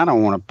 I mean, I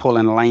don't want to pull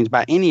in the lanes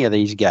by any of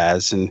these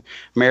guys. And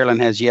Maryland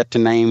has yet to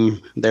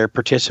name their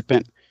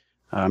participant.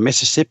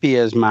 Mississippi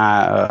is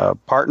my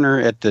partner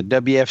at the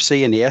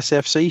WFC and the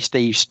SFC,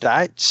 Steve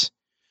Stites.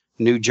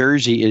 New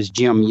Jersey is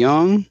Jim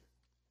Young.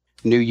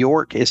 New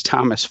York is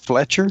Thomas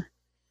Fletcher.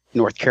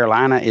 North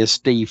Carolina is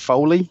Steve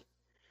Foley.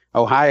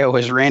 Ohio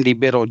is Randy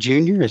Biddle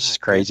Jr. This is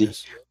crazy.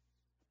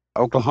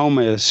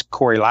 Oklahoma is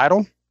Corey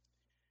Lytle.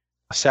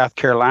 South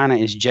Carolina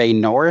is Jay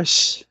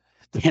Norris.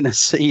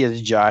 Tennessee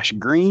is Josh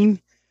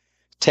Green.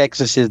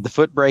 Texas is the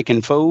foot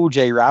breaking fool,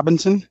 Jay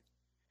Robinson.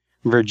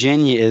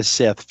 Virginia is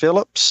Seth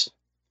Phillips.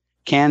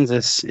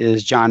 Kansas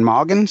is John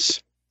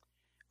Moggins.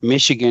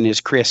 Michigan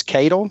is Chris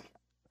Cadle.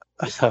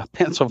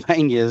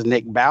 Pennsylvania is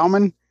Nick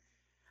Bauman.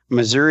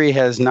 Missouri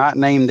has not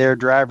named their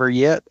driver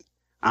yet.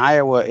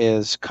 Iowa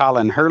is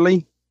Colin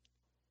Hurley.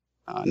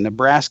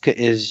 Nebraska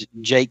is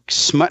Jake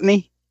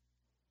Smutney.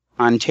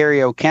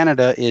 Ontario,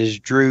 Canada is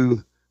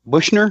Drew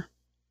Bushner.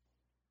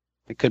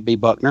 It could be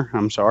Buckner.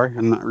 I'm sorry.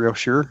 I'm not real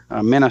sure.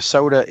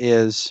 Minnesota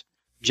is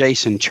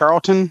Jason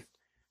Charlton.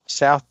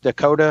 South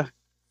Dakota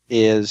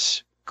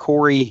is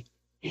Corey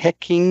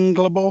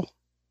Heckinglable.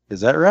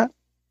 Is that right?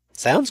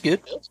 Sounds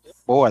good.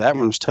 Boy, that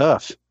one's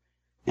tough.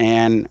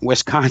 And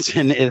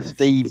Wisconsin is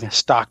Steve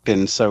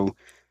Stockton. So,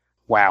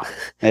 wow,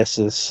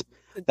 that's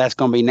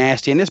going to be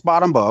nasty. And it's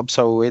bottom bulb,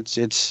 so it's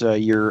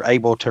you're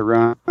able to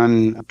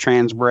run a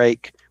trans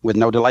brake with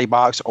no delay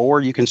box,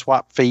 or you can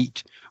swap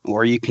feet,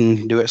 or you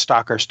can do it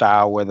stocker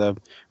style with a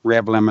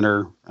rev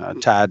limiter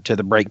tied to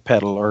the brake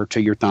pedal or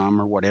to your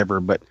thumb or whatever.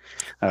 But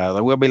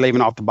we'll be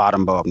leaving off the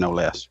bottom bulb, no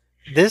less.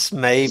 This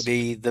may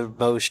be the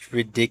most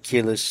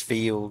ridiculous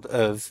field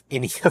of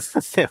any of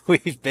them that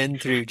we've been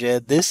through,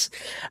 Jed.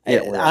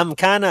 I'm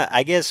kind of,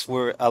 I guess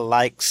we're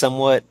alike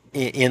somewhat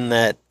in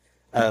that,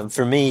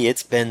 for me,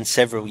 it's been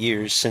several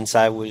years since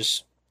I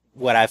was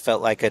what I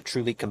felt like a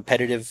truly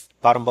competitive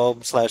bottom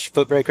bulb /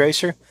 foot brake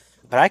racer.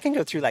 But I can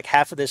go through like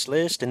half of this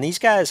list, and these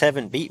guys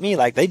haven't beat me.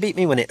 Like, they beat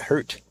me when it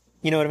hurt.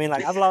 You know what I mean?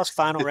 Like, I've lost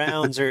final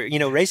rounds or,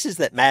 races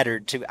that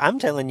mattered to, I'm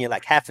telling you,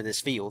 like half of this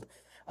field.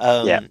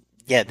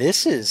 Yeah,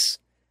 this is,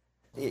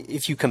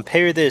 if you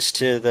compare this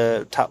to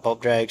the top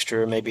bulb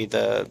dragster or maybe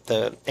the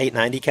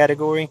 890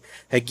 category,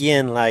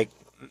 again, like,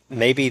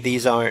 maybe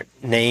these aren't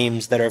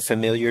names that are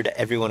familiar to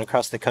everyone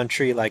across the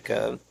country, like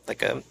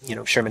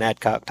Sherman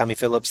Adcock, Tommy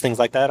Phillips, things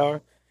like that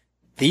are.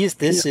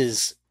 This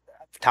is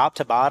top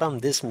to bottom.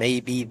 This may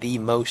be the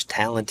most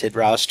talented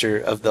roster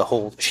of the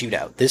whole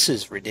shootout. This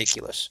is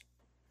ridiculous.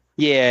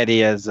 Yeah, it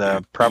is.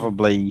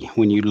 Probably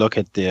when you look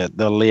at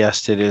the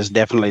list, it is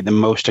definitely the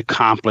most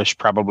accomplished,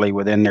 probably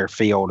within their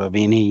field of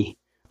any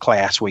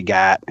class we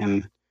got.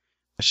 And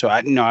so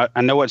I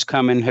know what's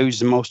coming. Who's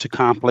the most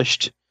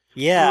accomplished?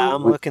 Yeah,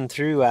 I'm looking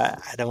through. I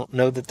don't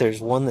know that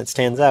there's one that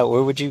stands out.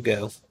 Where would you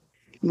go?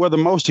 Well, the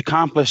most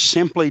accomplished,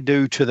 simply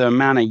due to the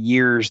amount of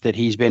years that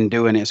he's been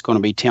doing it's going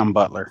to be Tim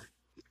Butler.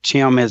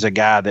 Tim is a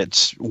guy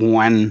that's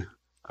won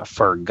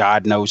for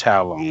God knows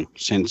how long,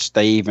 since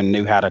they even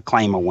knew how to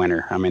claim a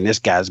winner. I mean, this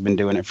guy's been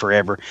doing it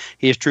forever.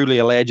 He is truly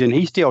a legend.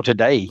 He still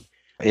today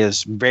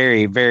is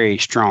very, very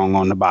strong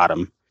on the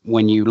bottom.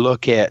 When you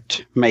look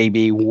at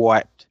maybe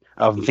what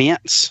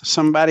events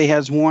somebody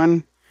has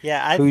won,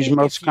 yeah, I who's think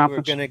most if you were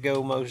accomplished? going to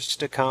go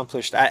most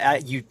accomplished,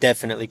 you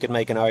definitely could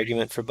make an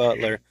argument for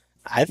Butler.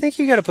 I think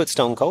you got to put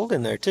Stone Cold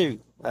in there too,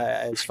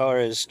 as far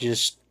as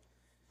just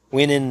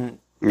winning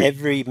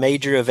every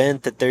major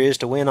event that there is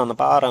to win on the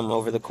bottom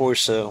over the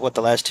course of,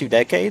 the last 2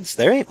 decades.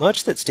 There ain't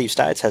much that Steve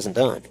Stites hasn't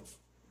done.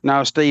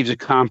 No, Steve's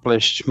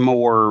accomplished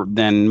more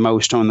than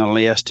most on the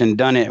list and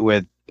done it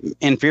with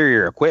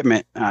inferior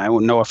equipment.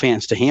 No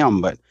offense to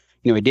him, but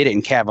he did it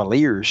in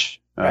Cavaliers,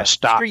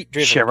 stock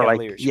Street-driven Chevrolet.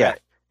 Cavaliers, yeah,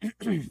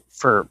 right.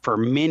 for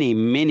many,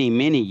 many,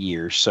 many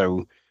years.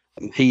 So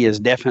he is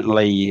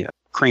definitely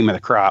cream of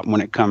the crop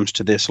when it comes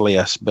to this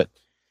list. But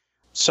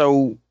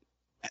so,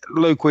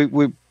 Luke,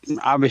 we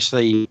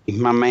obviously,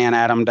 my man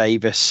Adam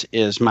Davis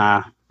is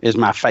my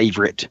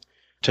favorite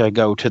to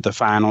go to the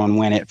final and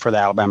win it for the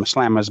Alabama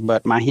Slammers.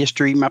 But my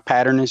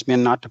pattern has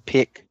been not to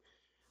pick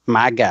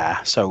my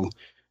guy. So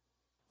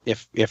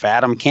if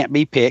Adam can't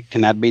be picked,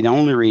 and that'd be the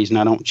only reason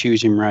I don't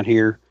choose him right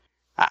here,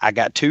 I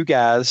got 2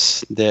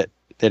 guys that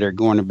are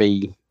going to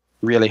be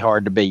really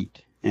hard to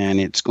beat, and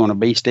it's going to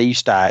be Steve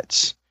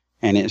Stites,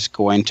 and it's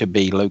going to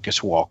be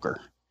Lucas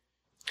Walker.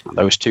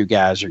 Those 2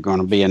 guys are going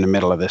to be in the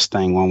middle of this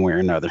thing one way or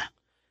another.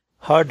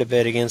 Hard to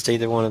bet against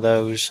either one of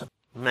those.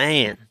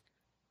 Man,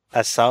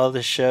 I saw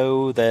the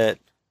show that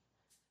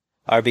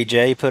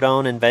RBJ put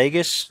on in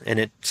Vegas, and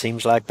it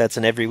seems like that's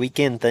an every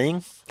weekend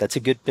thing. That's a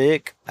good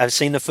pick. I've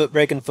seen the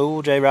foot-breaking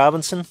fool, Jay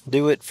Robinson,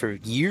 do it for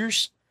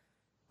years.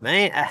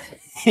 Man,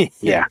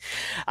 yeah.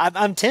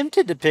 I'm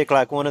tempted to pick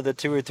like one of the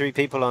 2 or 3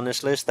 people on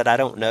this list that I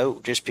don't know,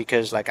 just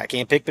because like I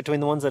can't pick between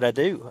the ones that I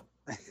do.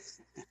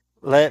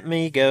 Let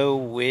me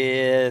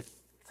go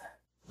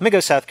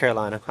South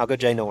Carolina. I'll go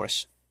Jay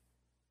Norris.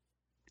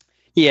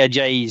 Yeah,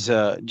 Jay's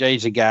a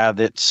guy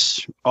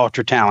that's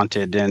ultra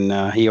talented,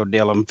 and he'll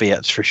deal them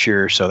fits for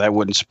sure. So that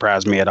wouldn't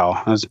surprise me at all.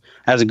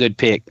 That's a good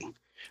pick,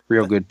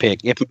 real good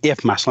pick.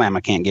 If my slammer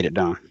can't get it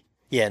done.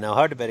 Yeah, no,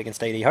 hard to bet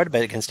against AD. Hard to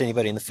bet against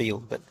anybody in the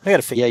field, but I got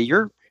to figure.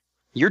 Yeah,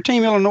 your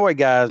Team Illinois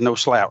guy is no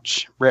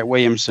slouch. Brett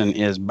Williamson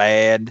is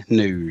bad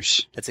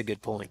news. That's a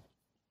good point.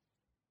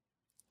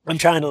 I'm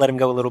trying to let him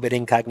go a little bit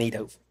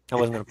incognito. I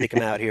wasn't going to pick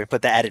him out here.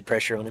 Put the added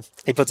pressure on him.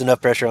 He puts enough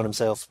pressure on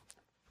himself.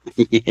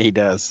 Yeah, he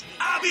does.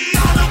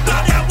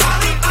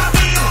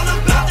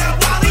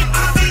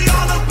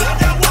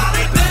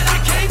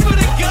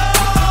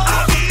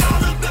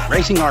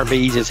 Racing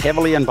RVs is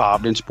heavily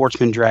involved in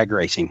sportsman drag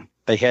racing.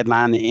 They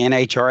headline the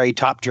NHRA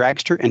Top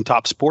Dragster and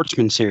Top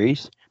Sportsman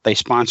Series. They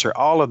sponsor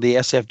all of the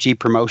SFG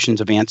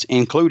Promotions events,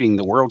 including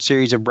the World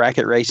Series of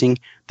Bracket Racing,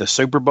 the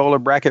Super Bowl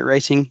of Bracket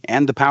Racing,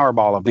 and the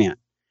Powerball event.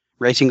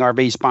 Racing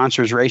RV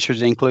sponsors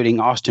racers including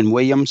Austin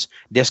Williams,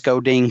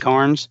 Disco Dean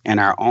Carnes, and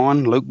our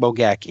own Luke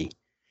Bogacki.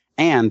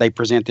 And they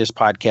present this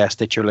podcast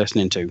that you're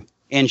listening to.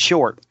 In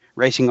short,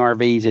 Racing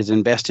RVs is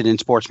invested in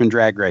sportsman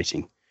drag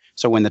racing.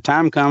 So when the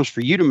time comes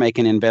for you to make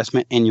an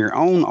investment in your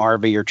own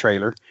RV or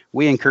trailer,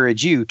 we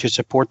encourage you to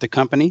support the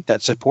company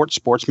that supports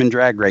sportsman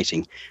drag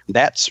racing.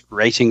 That's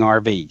Racing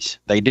RVs.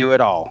 They do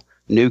it all.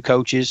 New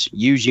coaches,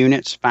 used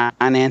units,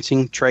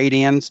 financing,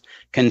 trade-ins,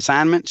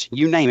 consignments,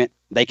 you name it,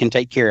 they can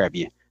take care of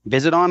you.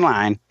 Visit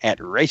online at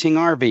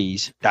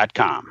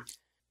racingrvs.com.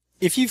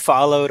 If you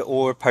followed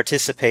or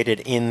participated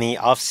in the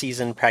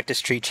off-season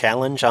practice tree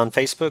challenge on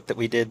Facebook that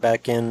we did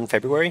back in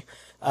February,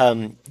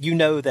 you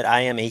know that I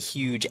am a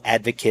huge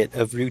advocate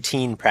of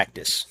routine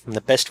practice. And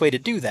the best way to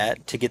do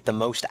that, to get the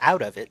most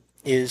out of it,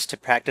 is to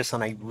practice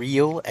on a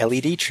real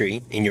LED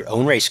tree in your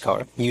own race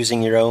car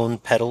using your own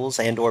pedals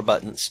and or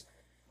buttons.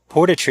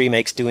 Portatree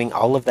makes doing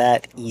all of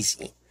that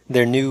easy.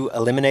 Their new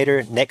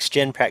Eliminator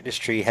next-gen practice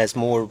tree has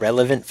more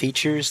relevant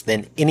features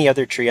than any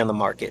other tree on the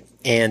market,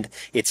 and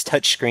its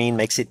touchscreen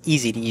makes it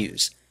easy to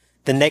use.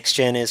 The next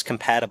gen is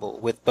compatible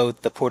with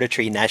both the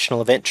Portatree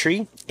National Event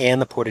Tree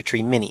and the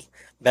Portatree Mini.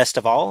 Best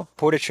of all,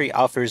 Portatree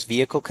offers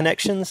vehicle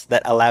connections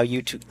that allow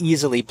you to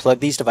easily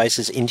plug these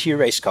devices into your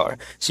race car,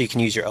 so you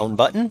can use your own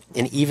button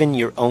and even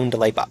your own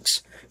delay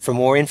box. For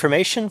more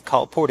information,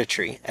 call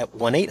Portatree at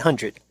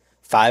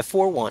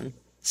 1-800-541-7613.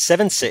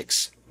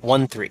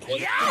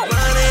 Running out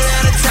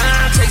of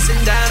time,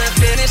 chasing down a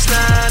finish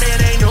line.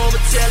 It ain't over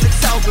till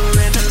it's over,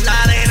 and the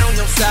light ain't on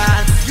your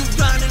side. You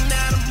running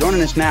out of...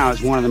 Joining us now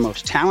is one of the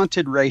most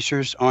talented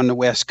racers on the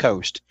West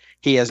Coast.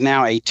 He is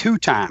now a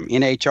two-time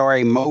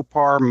NHRA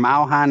Mopar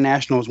Mile High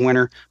Nationals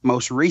winner,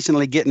 most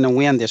recently getting the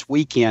win this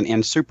weekend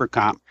in Super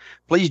Comp.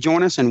 Please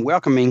join us in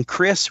welcoming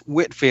Kris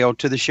Whitfield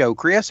to the show.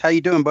 Kris, how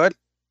you doing, bud?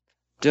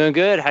 Doing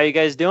good. How you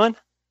guys doing?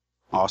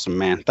 Awesome,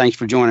 man. Thanks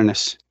for joining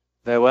us.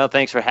 Very well.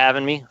 Thanks for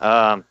having me.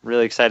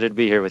 Really excited to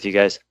be here with you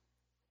guys.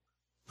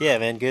 Yeah,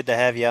 man, good to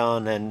have you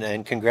on,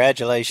 and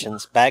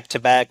congratulations.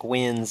 Back-to-back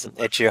wins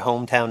at your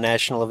hometown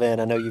national event.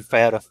 I know you've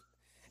had,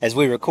 as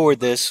we record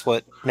this,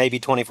 maybe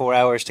 24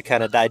 hours to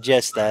kind of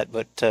digest that,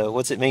 but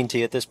what's it mean to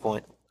you at this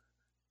point?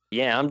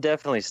 Yeah, I'm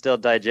definitely still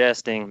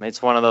digesting.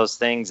 It's one of those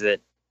things that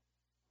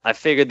I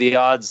figured the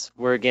odds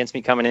were against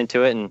me coming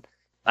into it, and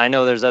I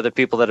know there's other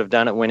people that have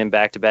done it winning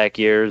back-to-back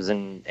years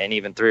and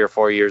even 3 or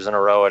 4 years in a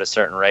row at a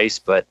certain race,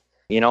 but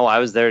I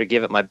was there to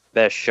give it my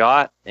best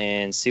shot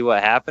and see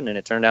what happened, and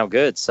it turned out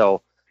good.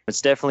 So it's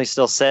definitely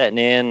still setting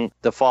in,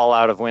 the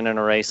fallout of winning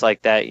a race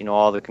like that,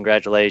 all the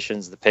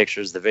congratulations, the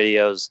pictures, the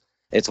videos.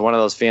 It's one of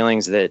those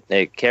feelings that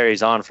it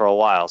carries on for a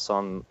while.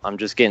 So I'm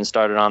just getting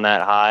started on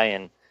that high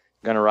and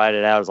going to ride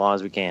it out as long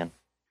as we can.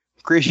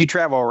 Kris, you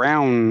travel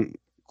around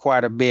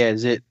quite a bit.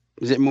 Is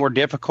it more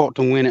difficult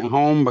to win at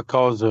home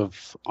because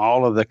of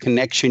all of the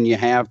connection you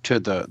have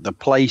to the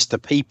place, the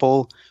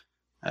people?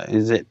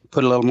 Is it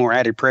put a little more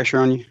added pressure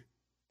on you?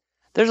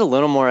 There's a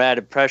little more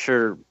added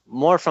pressure,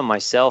 more from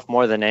myself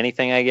more than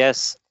anything, I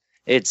guess.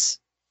 It's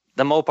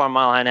the Mopar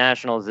Mile High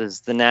Nationals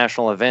is the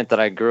national event that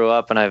I grew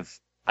up, and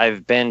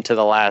I've been to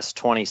the last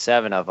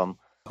 27 of them.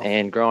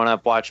 And growing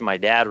up watching my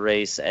dad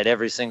race at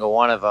every single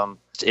one of them,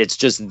 it's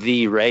just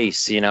the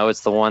race.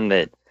 It's the one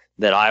that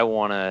I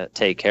want to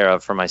take care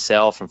of for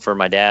myself and for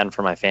my dad and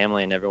for my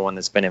family and everyone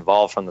that's been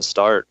involved from the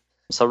start.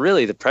 So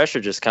really the pressure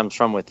just comes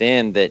from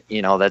within that,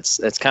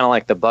 that's kind of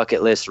like the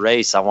bucket list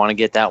race. I want to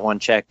get that one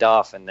checked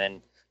off, and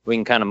then we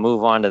can kind of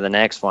move on to the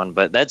next one.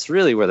 But that's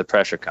really where the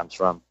pressure comes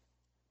from.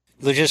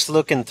 Just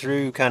looking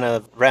through kind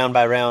of round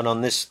by round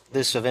on this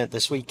event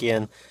this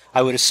weekend,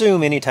 I would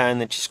assume any time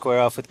that you square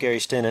off with Gary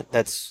Stinnett,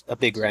 that's a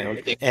big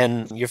round.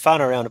 And your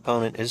final round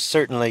opponent is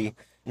certainly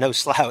no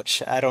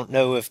slouch. I don't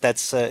know if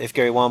that's if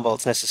Gary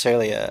Wombolt's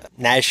necessarily a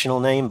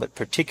national name, but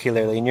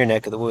particularly in your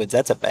neck of the woods,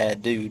 that's a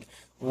bad dude.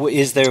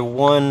 Is there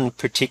one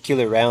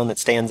particular round that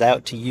stands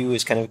out to you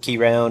as kind of a key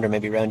round, or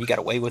maybe a round you got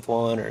away with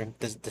one, or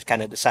the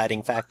kind of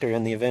deciding factor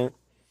in the event?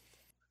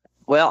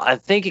 Well, I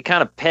think you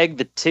kind of pegged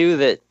the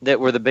two that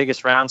were the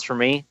biggest rounds for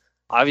me.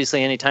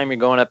 Obviously, anytime you're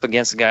going up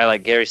against a guy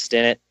like Gary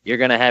Stinnett, you're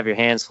going to have your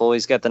hands full.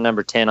 He's got the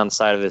number 10 on the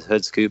side of his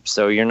hood scoop,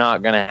 so you're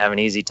not going to have an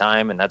easy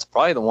time, and that's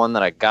probably the one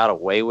that I got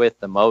away with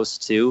the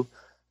most, too.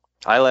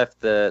 I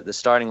left the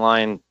starting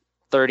line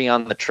 30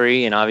 on the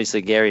tree, and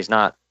obviously Gary's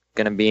not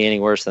going to be any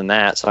worse than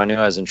that, so I knew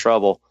I was in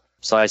trouble.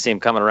 So I see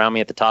him coming around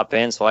me at the top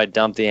end, so I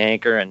dump the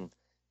anchor,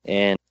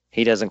 and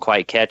he doesn't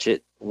quite catch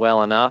it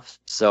well enough,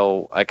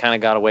 so I kind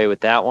of got away with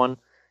that one.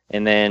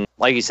 And then,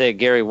 like you said,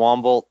 Gary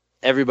Wombolt,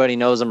 everybody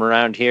knows him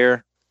around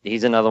here.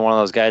 He's another one of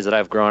those guys that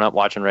I've grown up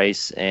watching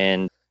race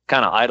and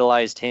kind of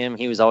idolized him.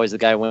 He was always the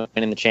guy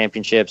winning the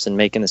championships and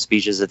making the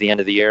speeches at the end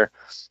of the year.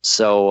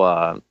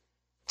 So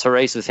to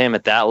race with him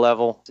at that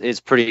level is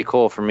pretty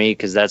cool for me,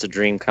 because that's a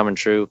dream coming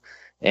true.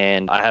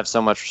 And I have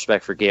so much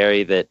respect for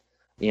Gary that,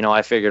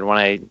 I figured when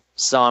I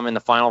saw him in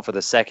the final for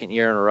the second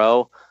year in a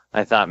row,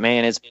 I thought,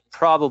 man, it's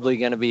probably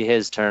going to be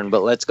his turn,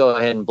 but let's go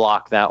ahead and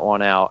block that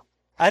one out.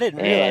 I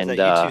didn't realize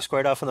that you two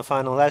squared off in the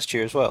final last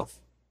year as well.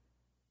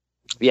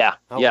 Yeah,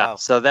 yeah. Wow.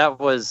 So that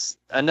was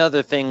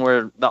another thing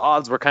where the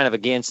odds were kind of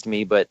against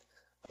me,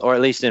 or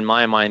at least in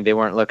my mind, they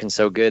weren't looking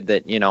so good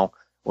that,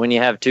 when you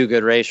have two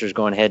good racers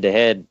going head to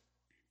head,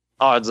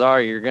 odds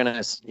are you're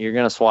gonna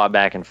swap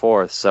back and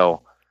forth.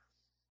 So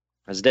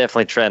I was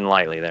definitely treading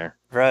lightly there.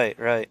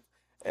 Right.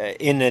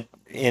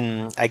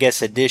 In I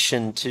guess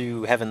addition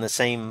to having the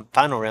same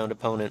final round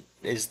opponent,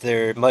 is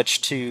there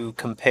much to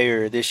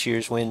compare this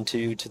year's win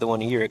to the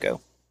one a year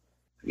ago?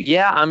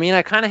 Yeah, I mean,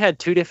 I kind of had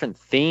two different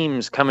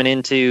themes coming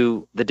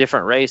into the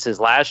different races.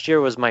 Last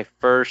year was my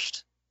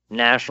first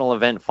national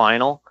event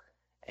final,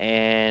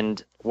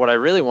 and what I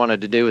really wanted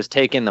to do was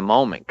take in the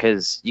moment,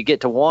 because you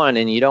get to one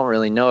and you don't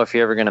really know if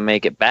you're ever going to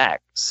make it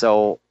back.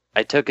 So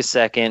I took a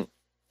second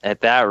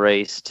at that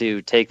race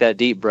to take that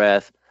deep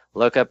breath,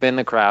 look up in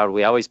the crowd.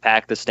 We always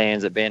pack the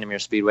stands at Bandimere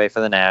Speedway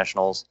for the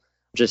Nationals.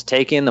 Just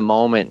take in the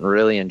moment and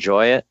really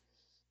enjoy it.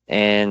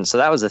 And so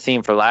that was the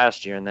theme for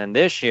last year. And then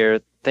this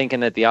year,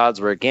 thinking that the odds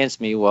were against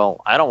me, well,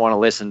 I don't want to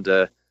listen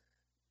to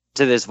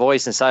to this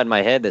voice inside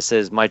my head that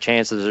says my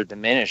chances are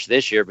diminished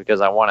this year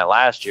because I won it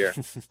last year.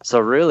 So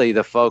really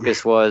the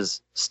focus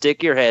was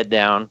stick your head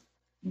down,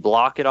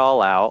 block it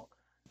all out,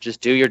 just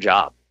do your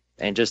job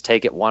and just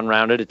take it one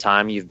round at a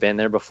time. You've been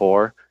there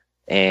before.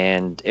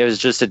 And it was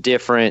just a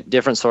different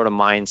sort of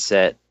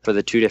mindset for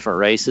the two different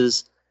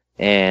races.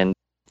 And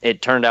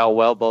it turned out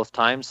well both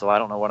times. So I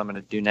don't know what I'm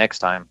going to do next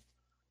time.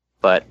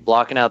 But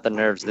blocking out the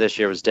nerves this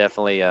year was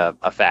definitely a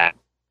fact.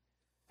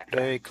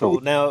 Very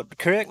cool. Now,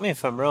 correct me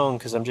if I'm wrong,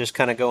 because I'm just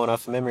kind of going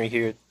off of memory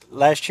here.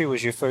 Last year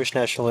was your first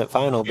national event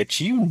final, but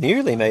you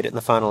nearly made it in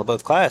the final of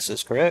both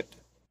classes, correct?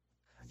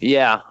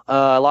 Yeah,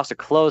 I lost a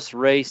close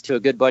race to a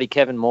good buddy,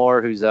 Kevin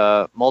Moore, who's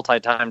a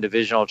multi-time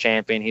divisional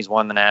champion. He's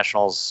won the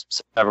nationals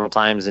several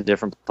times in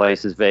different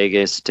places,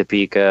 Vegas,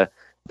 Topeka,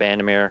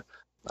 Bandimere.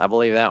 I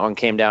believe that one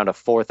came down to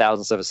 4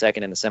 thousandths of a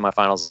second in the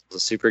semifinals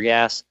of Super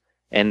Gas.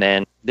 And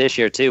then this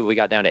year, too, we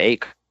got down to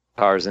 8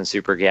 cars in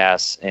Super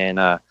Gas and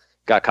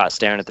got caught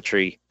staring at the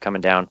tree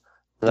coming down.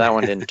 So that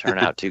one didn't turn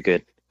out too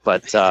good.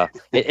 But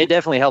it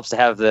definitely helps to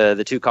have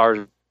the 2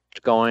 cars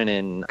going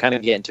and kind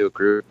of get into a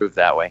groove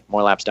that way.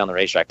 More laps down the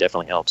racetrack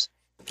definitely helps.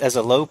 As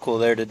a local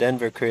there to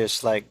Denver,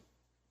 Kris, like,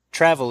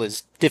 travel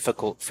is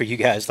difficult for you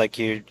guys. Like,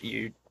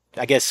 you're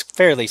I guess,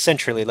 fairly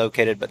centrally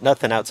located, but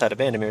nothing outside of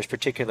Bandimere is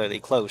particularly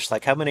close.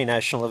 Like, how many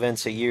national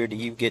events a year do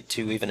you get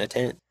to even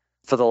attend?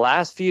 For the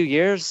last few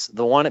years,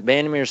 the one at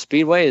Bandimere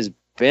Speedway has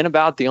been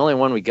about the only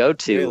one we go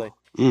to.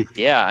 Really?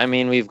 Yeah, I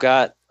mean, we've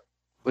got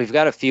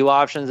a few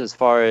options as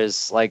far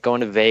as like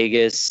going to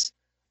Vegas.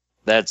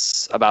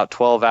 That's about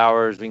 12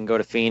 hours. We can go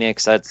to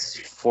Phoenix. That's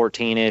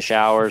 14-ish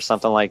hours,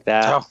 something like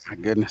that. Oh, my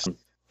goodness.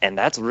 And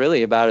that's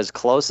really about as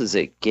close as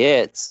it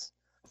gets.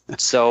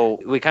 So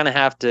we kind of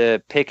have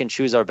to pick and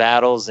choose our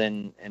battles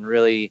and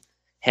really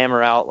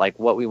hammer out like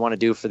what we want to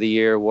do for the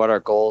year, what our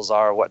goals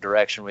are, what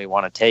direction we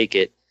want to take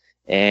it.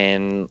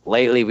 And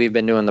lately we've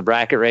been doing the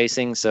bracket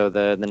racing. So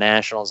the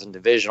nationals and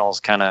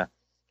divisionals kind of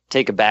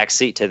take a back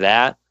seat to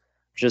that,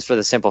 just for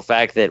the simple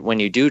fact that when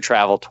you do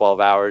travel 12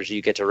 hours,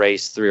 you get to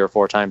race 3 or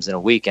 4 times in a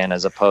weekend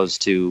as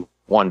opposed to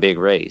one big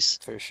race.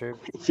 For sure.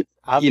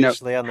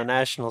 Obviously, on the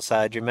national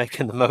side, you're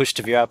making the most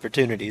of your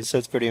opportunities, so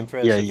it's pretty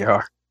impressive. Yeah, you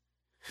are.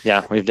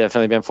 Yeah, we've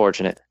definitely been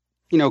fortunate.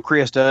 You know,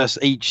 Kris, to us,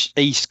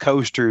 East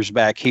Coasters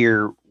back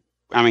here,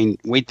 I mean,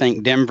 we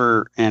think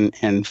Denver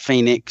and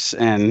Phoenix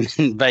and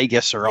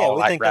Vegas are all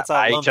we like think right that's all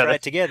by lumped each other.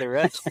 right together,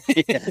 right?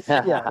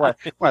 Yeah.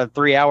 What a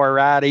 3-hour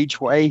ride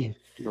each way.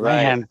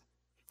 Right. Man,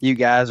 you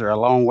guys are a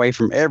long way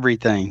from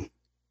everything.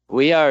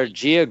 We are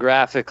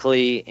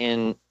geographically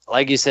in,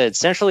 like you said,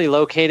 centrally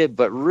located,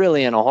 but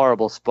really in a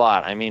horrible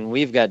spot. I mean,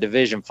 we've got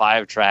Division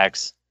 5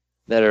 tracks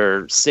that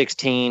are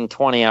 16,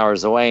 20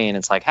 hours away, and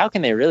it's like, how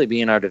can they really be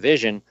in our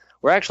division?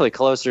 We're actually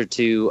closer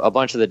to a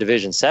bunch of the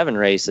Division 7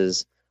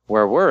 races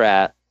where we're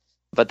at,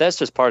 but that's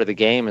just part of the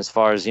game as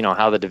far as, you know,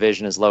 how the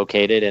division is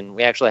located. And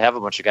we actually have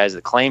a bunch of guys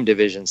that claim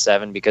Division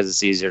 7 because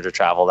it's easier to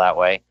travel that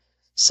way.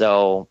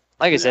 So,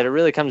 like I said, it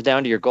really comes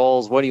down to your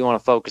goals. What do you want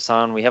to focus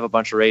on? We have a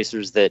bunch of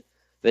racers that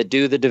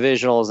do the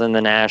divisionals and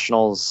the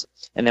nationals,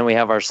 and then we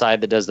have our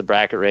side that does the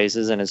bracket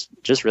races, and it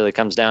just really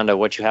comes down to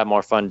what you have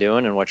more fun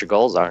doing and what your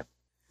goals are.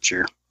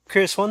 Sure.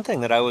 Kris, one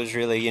thing that I was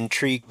really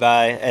intrigued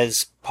by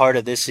as part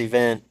of this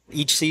event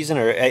each season,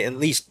 or at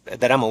least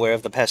that I'm aware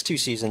of the past 2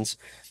 seasons,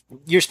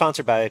 you're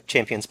sponsored by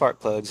Champion Spark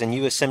Plugs, and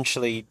you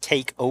essentially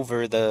take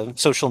over the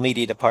social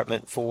media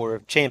department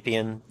for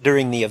Champion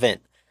during the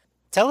event.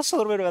 Tell us a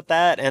little bit about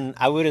that, and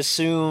I would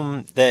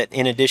assume that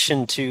in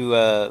addition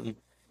to,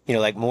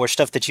 like more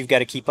stuff that you've got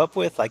to keep up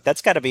with, like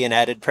that's got to be an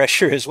added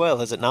pressure as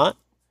well, is it not?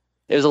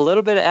 There's a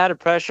little bit of added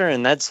pressure,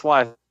 and that's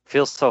why I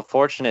feel so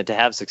fortunate to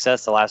have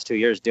success the last 2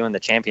 years doing the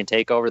Champion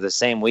Takeover the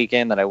same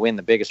weekend that I win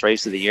the biggest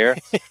race of the year.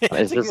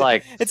 It's just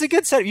like... It's a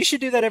good setup. You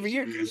should do that every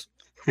year.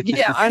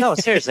 Yeah, I know.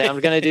 Seriously, I'm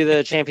going to do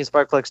the Champion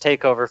Spark Plugs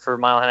Takeover for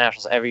Mile High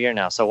Nationals every year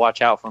now, so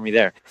watch out for me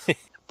there.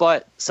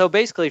 But so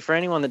basically, for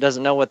anyone that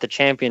doesn't know what the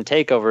Champion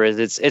Takeover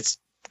is, it's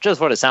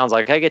just what it sounds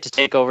like. I get to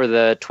take over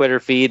the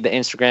Twitter feed, the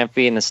Instagram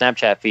feed, and the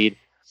Snapchat feed.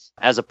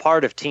 As a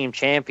part of Team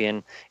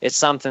Champion, it's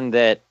something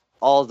that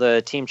all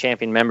the Team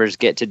Champion members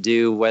get to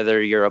do,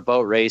 whether you're a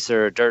boat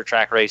racer, a dirt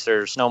track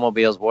racer,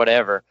 snowmobiles,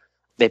 whatever.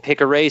 They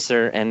pick a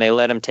racer, and they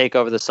let them take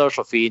over the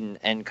social feed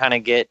and kind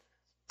of get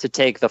to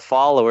take the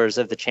followers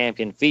of the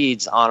Champion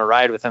feeds on a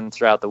ride with them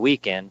throughout the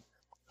weekend.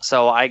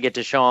 So I get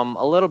to show them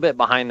a little bit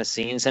behind the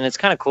scenes, and it's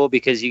kind of cool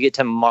because you get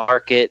to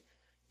market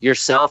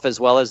yourself as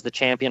well as the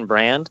Champion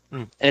brand.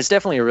 And it's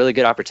definitely a really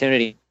good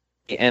opportunity.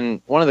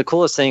 And one of the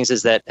coolest things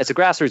is that it's a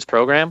grassroots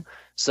program.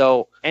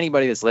 So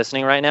anybody that's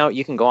listening right now,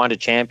 you can go on to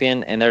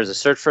Champion, and there's a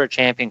Search for a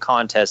Champion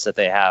contest that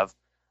they have.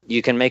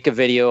 You can make a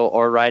video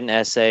or write an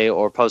essay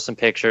or post some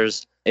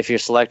pictures. If you're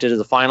selected as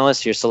a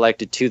finalist, you're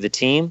selected to the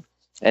team.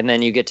 And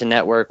then you get to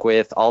network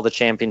with all the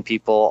Champion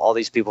people, all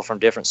these people from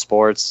different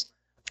sports,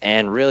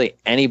 and really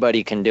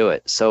anybody can do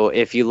it. So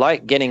if you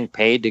like getting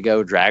paid to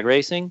go drag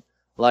racing,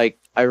 like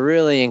I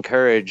really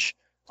encourage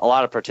a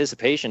lot of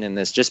participation in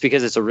this just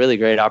because it's a really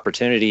great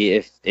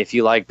opportunity. If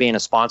you like being a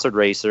sponsored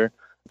racer,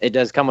 it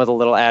does come with a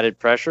little added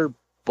pressure,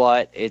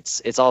 but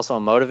it's also a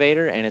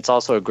motivator, and it's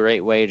also a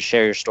great way to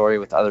share your story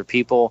with other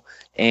people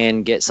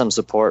and get some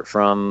support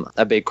from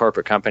a big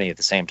corporate company at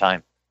the same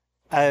time.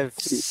 I've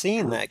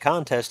seen that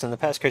contest in the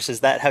past, Kris. Is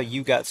that how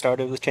you got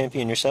started with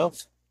Champion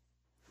yourself?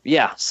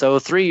 Yeah, so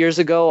 3 years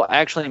ago, I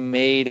actually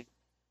made,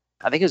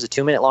 I think it was a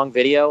 2-minute long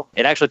video.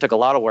 It actually took a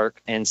lot of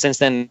work, and since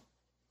then,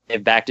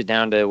 they've backed it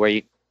down to where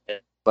you,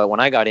 but when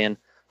I got in,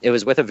 it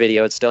was with a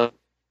video. It's still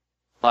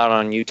out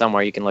on YouTube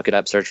where you can look it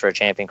up, search for a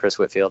champion, Kris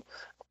Whitfield.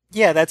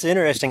 Yeah, that's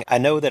interesting. I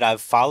know that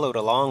I've followed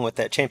along with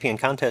that Champion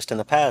contest in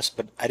the past,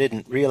 but I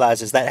didn't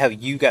realize, is that how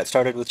you got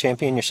started with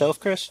Champion yourself,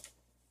 Kris?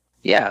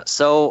 Yeah,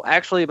 so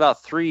actually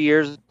about 3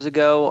 years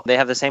ago, they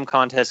have the same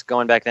contest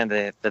going back then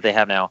that they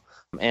have now.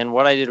 And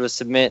what I did was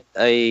submit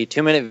a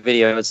 2-minute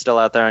video. It's still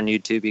out there on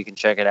YouTube. You can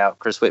check it out.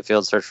 Kris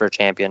Whitfield, search for a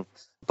champion.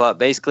 But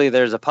basically,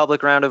 there's a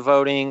public round of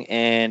voting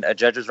and a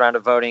judges round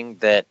of voting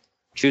that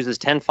chooses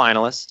 10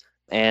 finalists.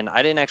 And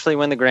I didn't actually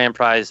win the grand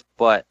prize,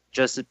 but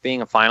just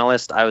being a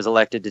finalist, I was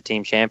elected to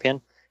team champion.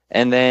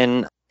 And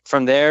then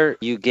from there,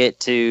 you get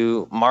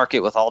to market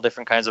with all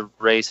different kinds of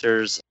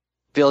racers,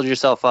 build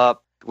yourself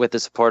up with the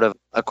support of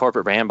a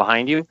corporate brand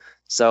behind you.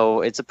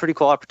 So it's a pretty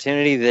cool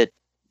opportunity that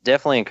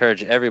definitely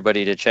encourage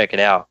everybody to check it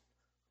out.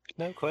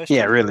 No question.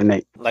 Yeah, really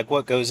neat. Like,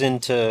 what goes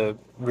into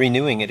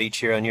renewing it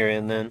each year on your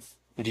end then?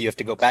 Do you have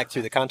to go back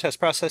through the contest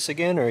process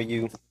again, or are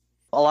you...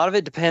 A lot of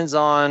it depends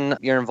on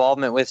your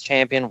involvement with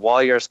Champion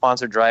while you're a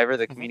sponsored driver,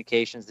 the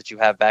communications that you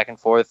have back and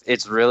forth.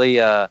 It's really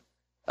a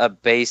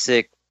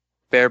basic,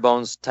 bare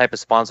bones type of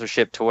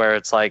sponsorship to where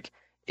it's like,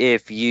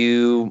 if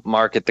you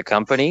market the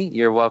company,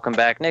 you're welcome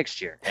back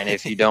next year. And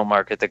if you don't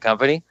market the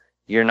company,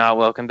 you're not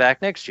welcome back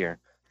next year.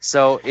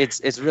 So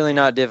it's really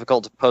not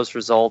difficult to post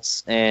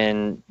results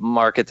and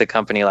market the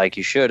company like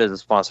you should as a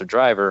sponsored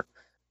driver.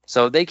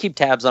 So they keep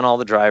tabs on all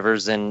the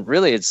drivers, and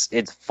really it's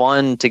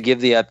fun to give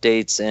the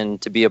updates and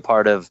to be a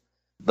part of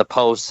the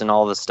posts and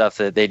all the stuff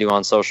that they do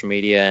on social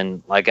media.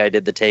 And like I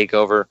did the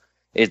takeover,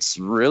 it's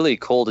really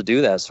cool to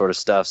do that sort of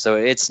stuff. So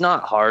it's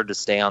not hard to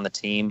stay on the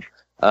team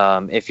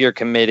if you're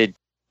committed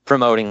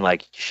promoting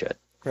like you should.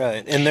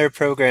 Right, and their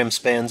program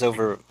spans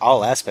over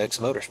all aspects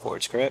of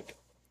motorsports, correct?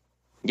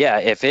 Yeah,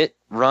 if it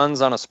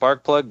runs on a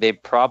spark plug, they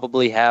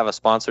probably have a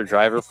sponsored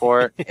driver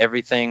for it.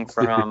 Everything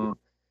from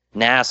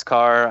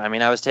NASCAR. I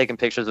mean, I was taking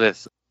pictures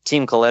with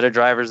Team Coletta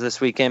drivers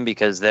this weekend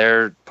because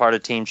they're part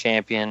of Team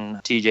Champion,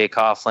 TJ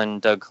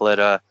Coughlin, Doug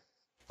Coletta,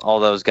 all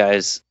those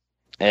guys.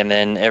 And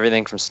then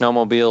everything from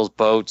snowmobiles,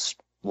 boats,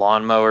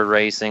 lawnmower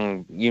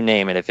racing, you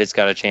name it. If it's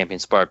got a Champion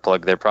spark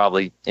plug, they're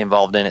probably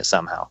involved in it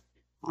somehow.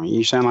 Well,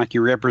 you sound like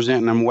you're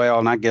representing them well,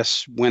 and I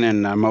guess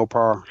winning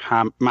Mopar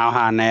Mile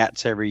High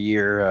Nats every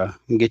year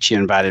get you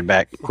invited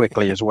back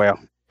quickly as well.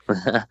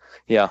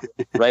 Yeah,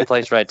 right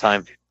place, right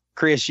time.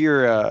 Kris,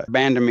 you're a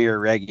Vandermeer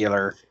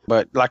regular,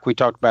 but like we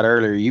talked about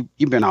earlier,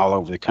 you've been all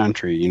over the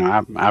country. You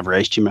know, I've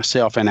raced you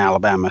myself in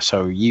Alabama,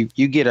 so you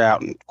get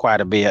out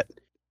quite a bit.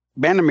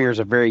 Vandermeer is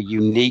a very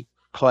unique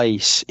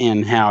place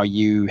in how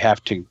you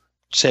have to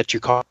set your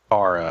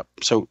car up.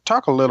 So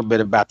talk a little bit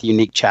about the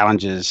unique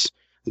challenges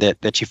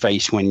that you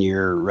face when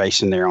you're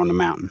racing there on the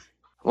mountain.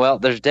 Well,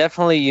 there's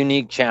definitely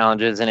unique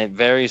challenges, and it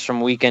varies from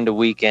weekend to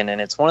weekend,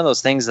 and it's one of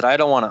those things that I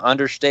don't want to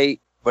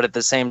understate, but at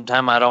the same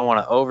time, I don't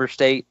want to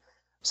overstate.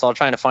 So I'm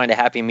trying to find a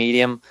happy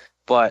medium,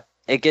 but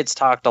it gets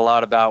talked a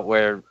lot about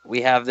where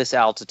we have this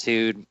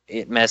altitude,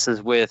 it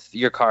messes with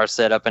your car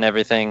setup and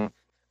everything,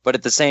 but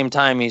at the same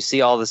time, you see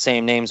all the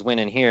same names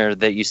winning here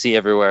that you see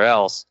everywhere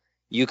else.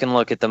 You can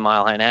look at the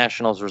Mile High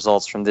Nationals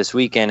results from this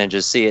weekend and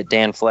just see it.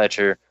 Dan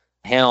Fletcher,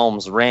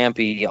 Helms,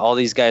 Rampy, all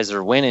these guys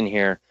are winning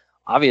here.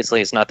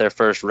 Obviously, it's not their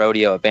first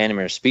rodeo at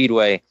Vandermeer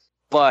Speedway,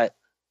 but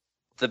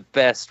the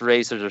best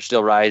racers are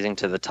still rising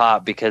to the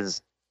top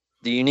because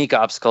the unique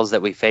obstacles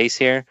that we face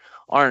here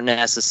aren't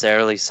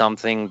necessarily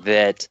something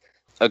that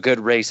a good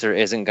racer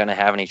isn't going to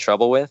have any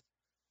trouble with.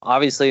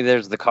 Obviously,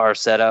 there's the car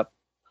setup.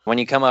 When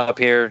you come up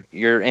here,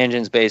 your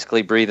engine's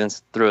basically breathing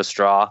through a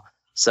straw.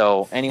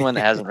 So anyone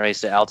that hasn't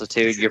raced at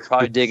altitude, you're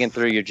probably digging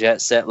through your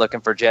jet set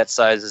looking for jet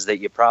sizes that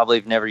you probably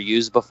have never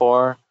used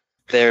before.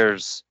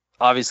 There's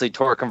obviously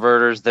torque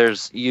converters.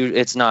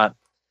 It's not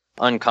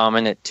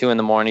uncommon at 2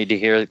 a.m. to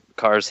hear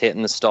cars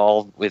hitting the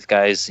stall with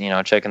guys,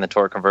 checking the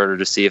torque converter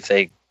to see if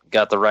they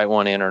got the right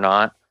one in or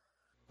not.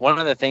 One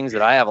of the things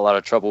that I have a lot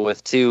of trouble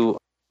with too,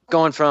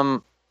 going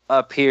from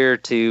up here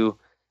to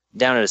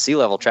down at a sea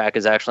level track,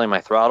 is actually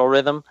my throttle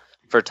rhythm.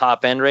 For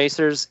top end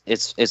racers,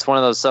 it's one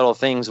of those subtle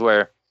things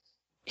where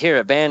here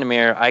at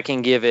Vandermeer, I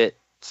can give it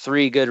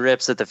 3 good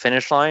rips at the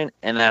finish line,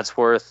 and that's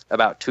worth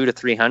about 2 to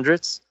 3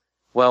 hundredths.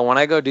 Well, when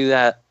I go do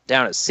that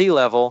down at sea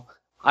level,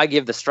 I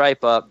give the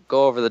stripe up,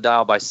 go over the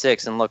dial by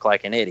 6, and look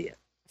like an idiot.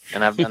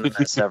 And I've done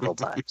that several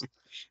times.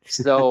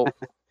 So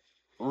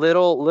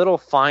little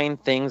fine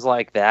things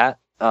like that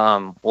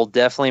will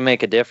definitely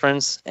make a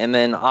difference. And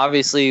then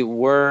obviously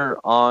we're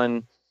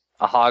on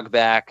a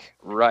hogback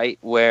right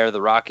where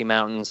the Rocky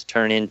Mountains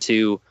turn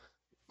into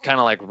kind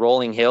of like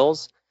rolling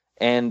hills.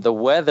 And the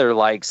weather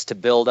likes to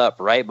build up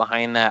right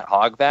behind that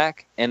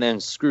hogback and then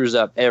screws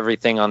up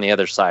everything on the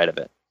other side of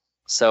it.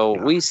 So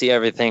we see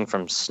everything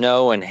from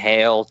snow and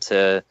hail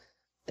to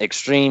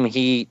extreme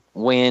heat,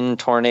 wind,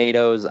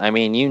 tornadoes. I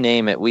mean, you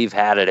name it, we've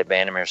had it at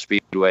Vandermeer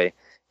Speedway.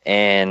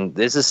 And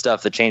this is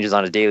stuff that changes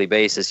on a daily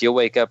basis. You'll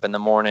wake up in the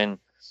morning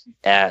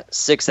at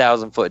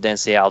 6,000 foot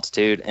density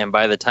altitude, and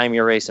by the time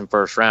you're racing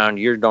first round,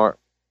 you're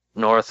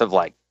north of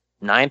like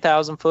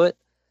 9,000 foot.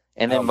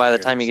 And then by the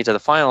time you get to the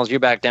finals, you're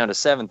back down to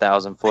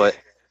 7,000 foot.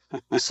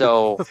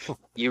 So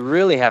you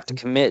really have to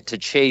commit to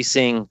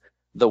chasing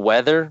the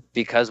weather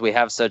because we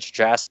have such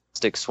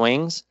drastic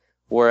swings.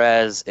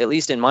 Whereas, at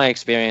least in my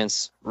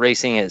experience,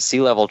 racing at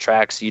sea level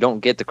tracks, you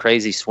don't get the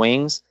crazy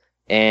swings,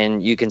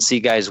 and you can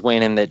see guys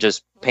winning that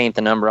just paint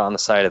the number on the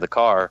side of the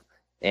car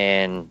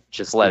and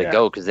just let it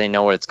go because they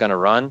know where it's going to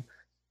run.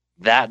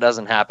 That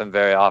doesn't happen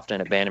very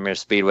often at Vandermeer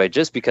Speedway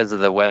just because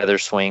of the weather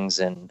swings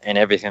and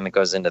everything that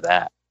goes into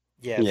that.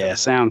 Yeah,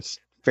 sounds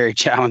very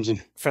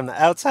challenging. From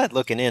the outside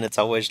looking in, it's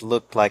always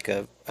looked like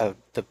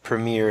the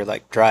premier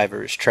like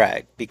driver's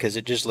track because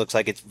it just looks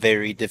like it's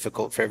very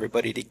difficult for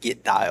everybody to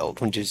get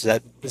dialed. Is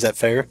that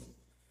fair?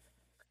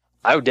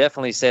 I would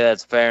definitely say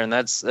that's fair, and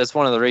that's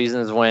one of the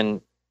reasons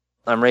when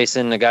I'm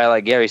racing a guy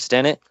like Gary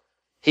Stinnett,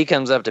 he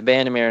comes up to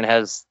Vandermeer and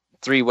has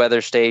 3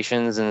 weather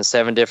stations and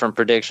 7 different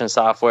prediction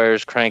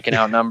softwares cranking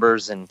out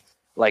numbers, and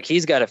like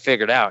he's got it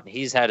figured out.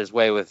 He's had his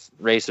way with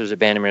racers at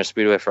Vandermeer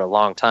Speedway for a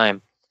long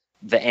time.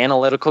 The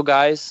analytical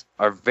guys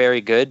are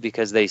very good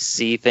because they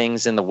see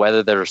things in the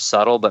weather that are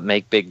subtle but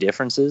make big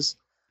differences.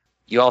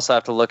 You also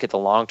have to look at the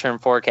long-term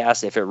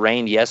forecast. If it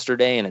rained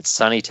yesterday and it's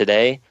sunny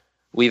today,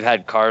 we've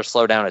had cars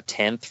slow down a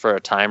tenth for a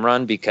time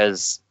run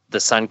because the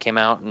sun came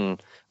out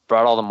and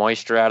brought all the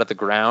moisture out of the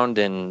ground,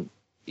 and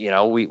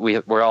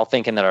we're all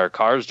thinking that our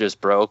cars just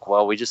broke.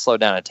 Well, we just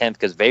slowed down a tenth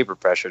because vapor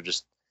pressure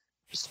just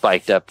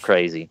spiked up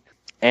crazy.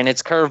 And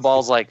it's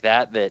curveballs like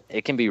that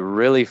it can be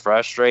really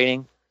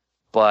frustrating,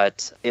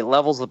 but it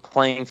levels the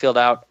playing field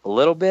out a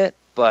little bit.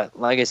 But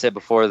like I said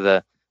before,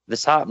 the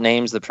top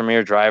names, the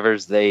premier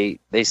drivers, they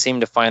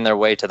seem to find their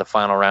way to the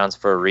final rounds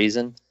for a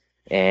reason.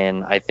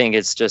 And I think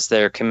it's just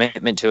their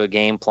commitment to a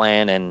game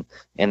plan and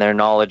their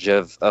knowledge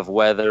of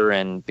weather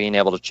and being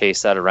able to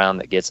chase that around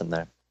that gets them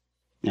there.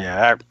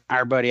 Yeah,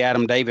 our buddy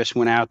Adam Davis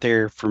went out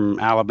there from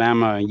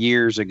Alabama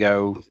years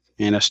ago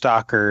in a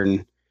stalker,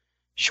 and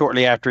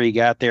shortly after he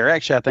got there,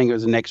 actually I think it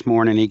was the next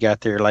morning, he got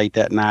there late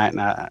that night,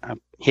 and I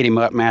hit him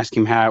up and asked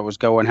him how it was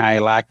going, how he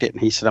liked it, and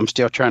he said, I'm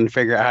still trying to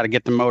figure out how to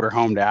get the motor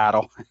home to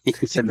idle. He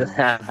said,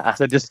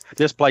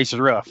 this place is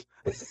rough.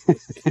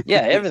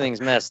 Yeah,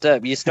 everything's messed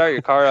up. You start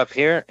your car up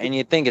here, and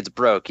you think it's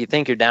broke. You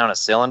think you're down a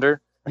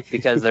cylinder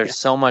because there's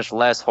so much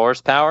less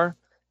horsepower,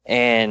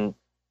 and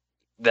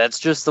that's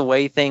just the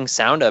way things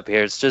sound up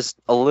here. It's just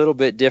a little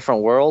bit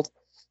different world.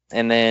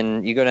 And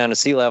then you go down to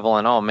sea level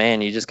and, oh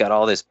man, you just got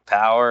all this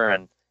power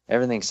and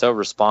everything's so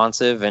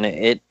responsive, and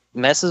it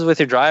messes with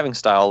your driving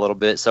style a little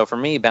bit. So for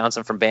me,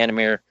 bouncing from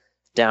Vandermeer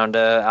down to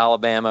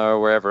Alabama or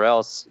wherever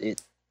else,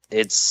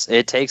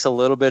 it takes a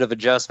little bit of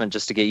adjustment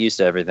just to get used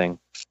to everything.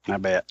 I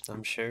bet.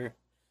 I'm sure.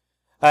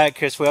 All right,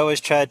 Kris, we always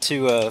try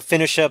to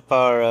finish up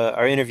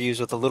our interviews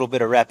with a little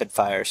bit of rapid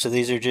fire. So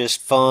these are just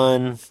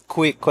fun,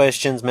 quick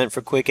questions meant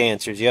for quick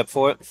answers. You up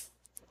for it?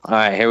 All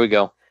right, here we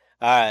go. All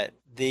right.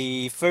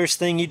 The first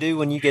thing you do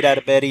when you get out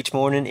of bed each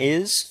morning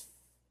is?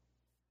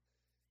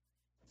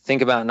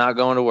 Think about not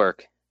going to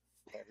work.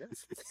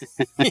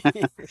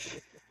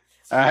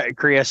 All right,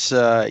 Kris,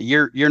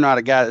 you're not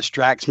a guy that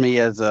strikes me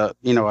as a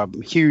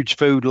huge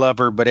food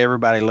lover, but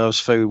everybody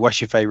loves food.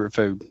 What's your favorite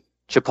food?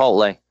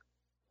 Chipotle.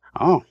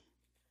 Oh.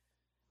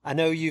 I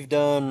know you've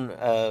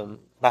done,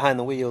 behind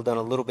the wheel, done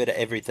a little bit of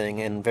everything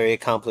and very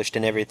accomplished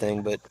in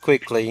everything, but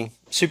quickly,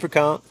 super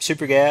comp,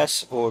 super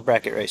gas, or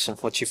bracket racing?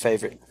 What's your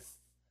favorite?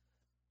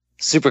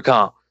 Super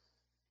comp.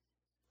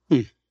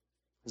 It's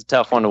a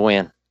tough one to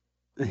win.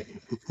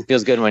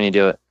 Feels good when you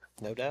do it.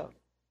 No doubt.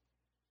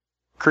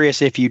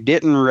 Kris, if you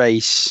didn't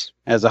race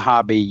as a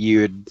hobby,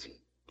 you'd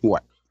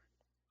what?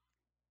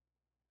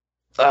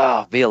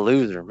 Oh, be a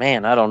loser.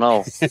 Man, I don't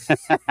know.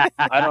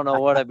 I don't know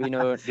what I'd be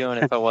doing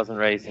if I wasn't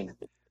racing.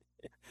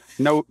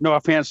 No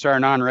offense to our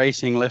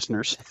non-racing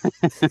listeners.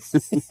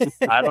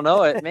 I don't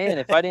know it, man.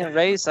 If I didn't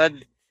race,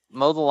 I'd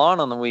mow the lawn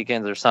on the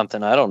weekends or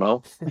something. I don't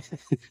know.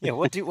 Yeah,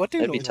 what do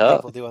That'd be tough.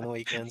 people do on the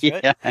weekends,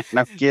 right? Yeah,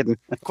 no kidding.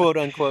 Quote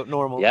unquote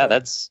normal. Yeah,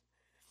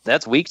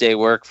 that's weekday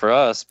work for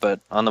us, but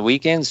on the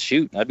weekends,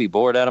 shoot, I'd be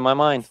bored out of my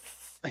mind.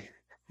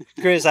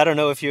 Kris, I don't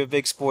know if you're a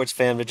big sports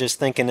fan, but just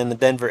thinking in the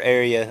Denver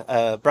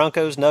area,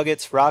 Broncos,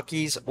 Nuggets,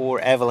 Rockies, or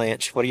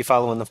Avalanche, what are you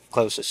following the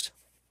closest?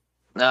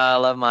 I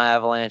love my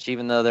Avalanche,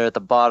 even though they're at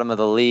the bottom of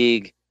the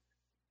league.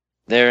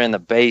 They're in the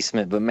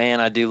basement, but man,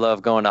 I do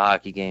love going to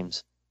hockey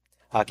games.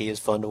 Hockey is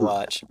fun to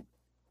watch.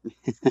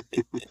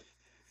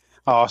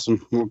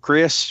 Awesome. Well,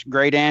 Kris,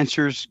 great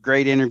answers,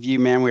 great interview,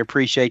 man. We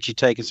appreciate you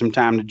taking some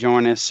time to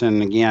join us.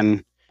 And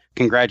again,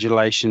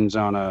 congratulations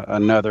on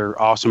another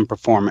awesome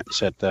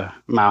performance at the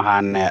Mile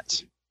High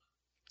Nats.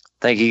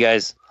 Thank you,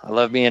 guys. I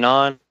love being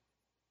on.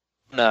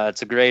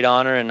 It's a great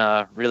honor,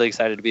 and really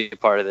excited to be a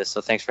part of this.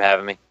 So thanks for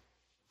having me.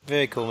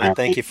 Very cool, man.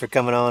 Thank you for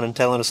coming on and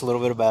telling us a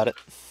little bit about it.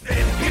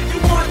 If you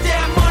want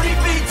that money,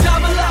 be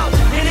double out.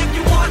 And if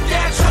you want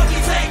that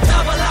trophy, take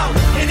double out.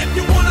 And if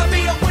you want to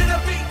be a winner,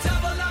 be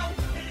double out.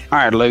 All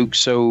right, Luke.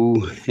 So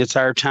it's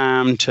our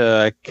time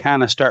to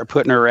kind of start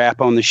putting a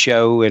wrap on the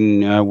show,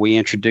 and we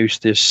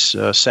introduced this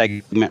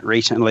segment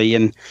recently,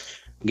 and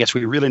I guess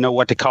we really know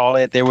what to call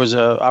it. There was an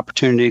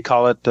opportunity to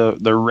call it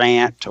the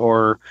rant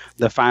or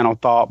the final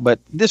thought, but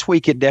this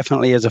week it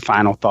definitely is a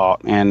final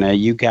thought, and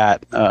you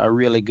got a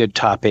really good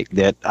topic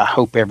that I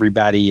hope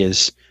everybody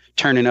is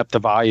turning up the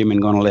volume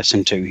and going to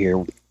listen to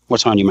here.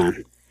 What's on your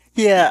mind?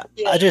 Yeah,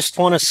 I just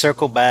want to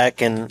circle back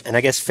and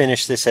I guess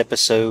finish this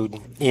episode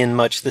in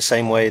much the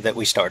same way that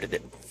we started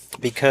it,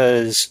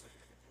 because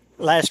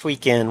last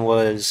weekend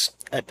was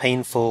a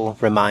painful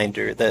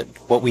reminder that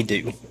what we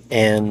do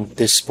and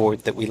this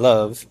sport that we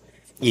love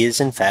is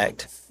in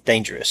fact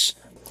dangerous.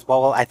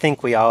 While I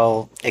think we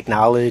all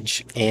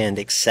acknowledge and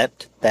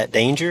accept that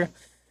danger,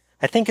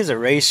 I think as a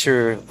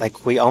racer,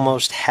 like, we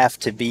almost have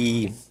to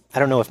be, I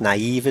don't know if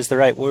naive is the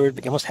right word,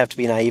 but you almost have to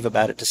be naive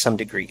about it to some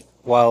degree.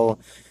 While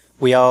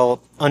we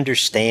all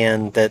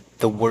understand that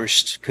the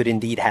worst could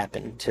indeed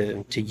happen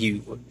to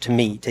you, to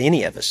me, to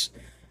any of us,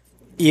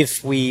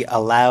 if we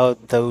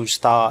allowed those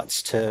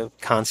thoughts to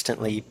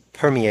constantly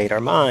permeate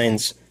our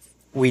minds,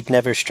 we'd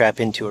never strap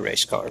into a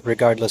race car,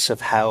 regardless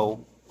of how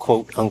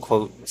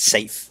quote-unquote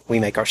safe we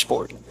make our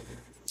sport.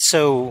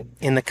 So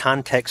in the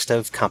context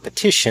of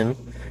competition,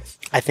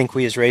 I think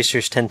we as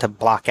racers tend to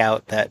block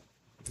out that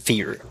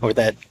fear or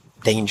that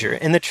danger.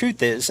 And the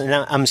truth is, and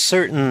I'm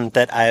certain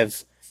that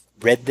I've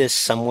read this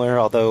somewhere,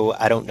 although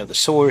I don't know the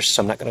source,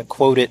 so I'm not going to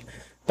quote it,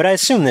 but I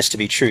assume this to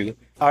be true.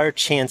 Our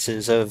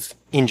chances of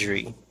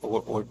injury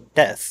or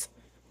death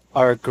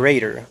are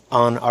greater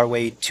on our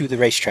way to the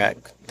racetrack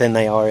than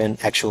they are in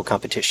actual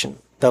competition.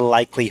 The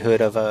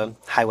likelihood of a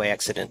highway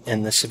accident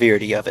and the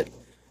severity of it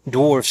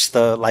dwarfs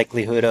the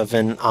likelihood of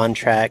an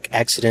on-track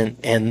accident,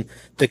 and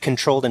the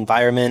controlled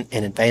environment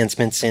and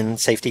advancements in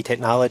safety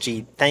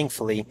technology,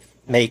 thankfully,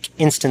 make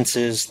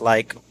instances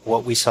like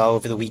what we saw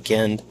over the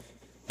weekend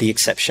the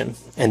exception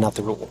and not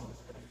the rule.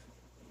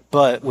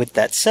 But with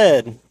that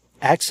said,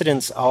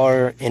 accidents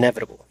are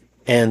inevitable,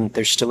 and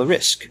there's still a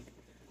risk,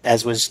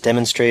 as was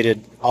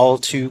demonstrated all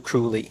too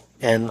cruelly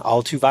and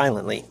all too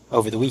violently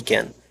over the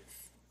weekend.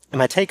 And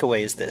my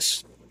takeaway is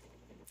this: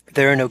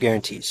 there are no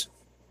guarantees.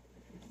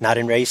 Not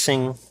in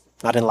racing,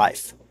 not in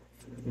life.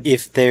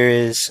 If there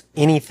is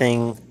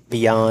anything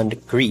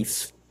beyond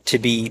grief to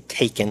be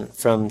taken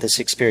from this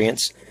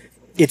experience,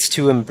 it's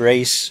to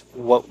embrace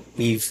what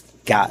we've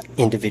got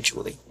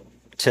individually,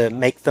 to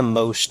make the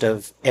most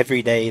of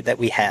every day that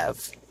we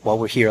have while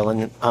we're here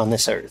on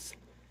this earth.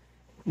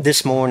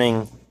 This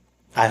morning,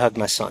 I hugged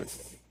my son.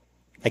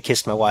 I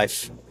kissed my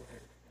wife.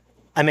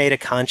 I made a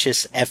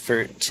conscious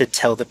effort to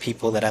tell the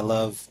people that I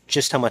love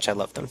just how much I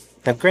love them.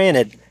 Now,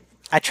 granted,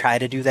 I try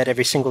to do that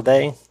every single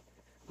day,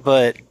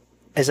 but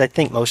as I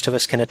think most of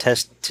us can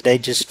attest, today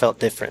just felt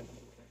different.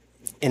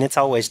 And it's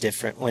always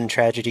different when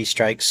tragedy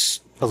strikes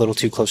a little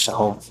too close to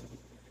home.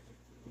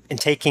 And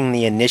taking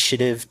the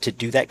initiative to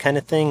do that kind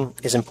of thing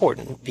is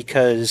important,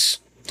 because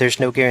there's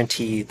no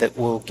guarantee that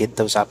we'll get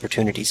those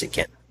opportunities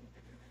again.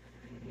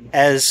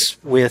 As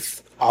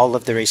with all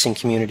of the racing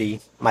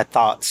community, my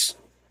thoughts,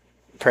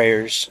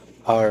 prayers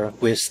are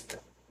with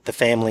the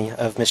family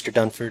of Mr.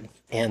 Dunford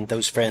and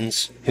those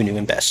friends who knew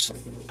him best.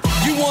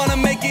 You wanna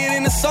make it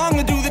in a song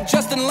and do the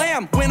Justin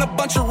Lamb, win a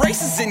bunch of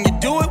races and you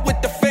do it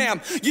with the fam.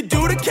 You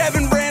do the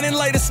Kevin Brandon,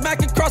 lay the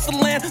smack across the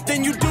land,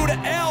 then you do the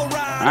L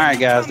ride. All right,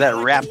 guys, that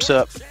wraps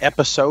up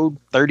episode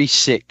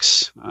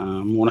 36. I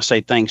want to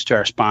say thanks to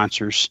our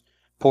sponsors,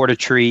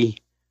 Portatree,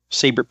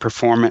 Siebert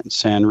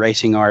Performance, and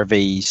Racing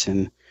RVs.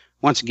 And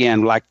once again,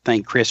 I'd like to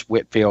thank Kris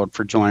Whitfield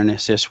for joining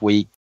us this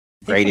week.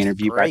 Great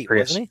interview by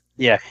Kris. Wasn't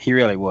he? Yeah, he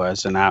really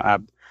was. And I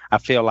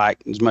feel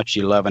like as much as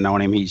you loving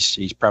on him,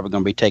 he's probably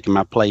going to be taking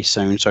my place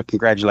soon. So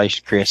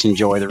congratulations, Kris.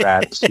 Enjoy the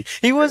ride.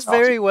 He was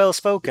very well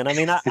spoken. I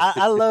mean,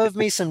 I love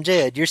me some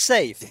Jed. You're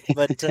safe.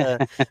 But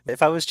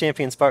if I was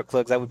champion Spark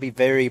Plugs, I would be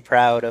very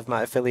proud of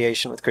my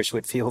affiliation with Kris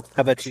Whitfield.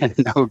 How about you?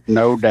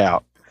 No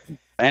doubt.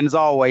 And as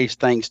always,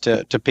 thanks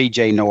to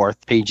PJ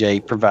North.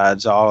 PJ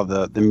provides all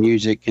of the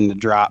music and the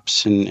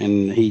drops,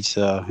 and he's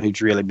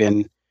really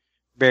been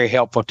very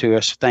helpful to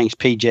us. Thanks,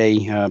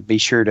 PJ. Be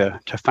sure to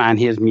find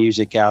his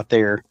music out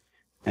there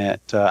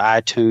at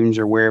iTunes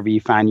or wherever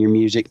you find your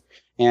music.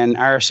 And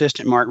our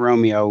assistant, Mark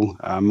Romeo.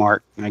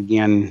 Mark,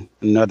 again,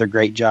 another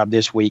great job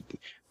this week.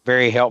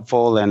 Very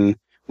helpful, and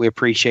we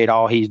appreciate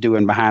all he's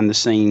doing behind the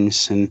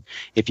scenes. And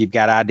if you've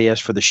got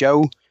ideas for the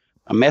show,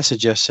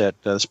 message us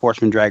at the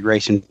Sportsman Drag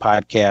Racing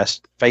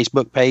Podcast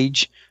Facebook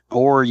page,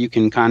 or you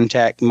can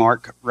contact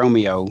Mark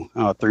Romeo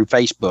through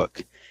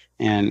Facebook.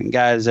 And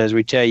guys, as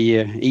we tell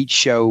you, each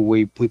show,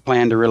 we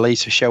plan to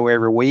release a show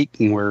every week,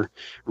 and we're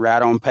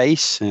right on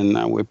pace.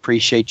 And we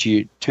appreciate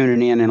you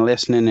tuning in and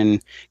listening and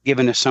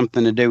giving us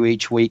something to do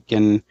each week.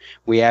 And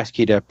we ask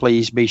you to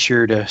please be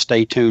sure to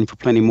stay tuned for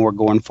plenty more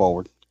going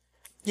forward.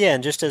 Yeah,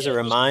 and just as a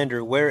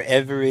reminder,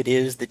 wherever it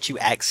is that you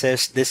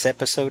access this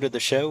episode of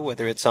the show,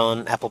 whether it's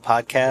on Apple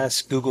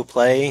Podcasts, Google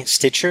Play,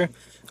 Stitcher,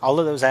 all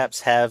of those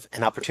apps have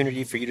an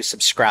opportunity for you to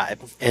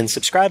subscribe. And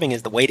subscribing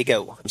is the way to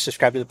go.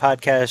 Subscribe to the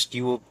podcast.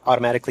 You will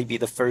automatically be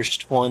the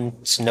first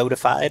ones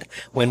notified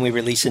when we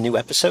release a new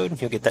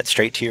episode. You'll get that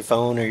straight to your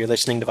phone or your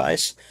listening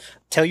device.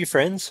 Tell your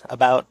friends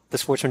about the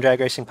Sportsman Drag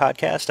Racing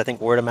podcast. I think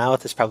word of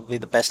mouth is probably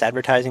the best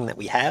advertising that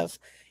we have.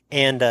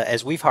 And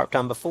as we've harped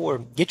on before,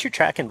 get your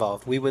track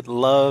involved. We would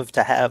love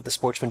to have the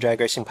Sportsman Drag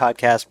Racing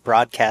podcast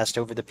broadcast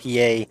over the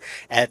PA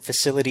at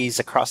facilities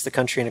across the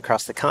country and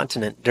across the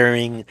continent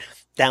during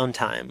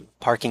downtime,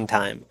 parking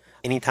time,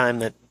 anytime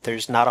that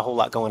there's not a whole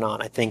lot going on.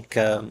 I think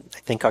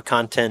our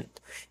content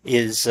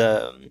is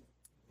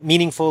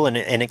meaningful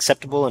and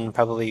acceptable, and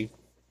probably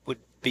would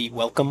be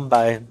welcome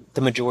by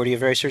the majority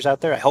of racers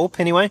out there. I hope,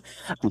 anyway.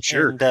 I'm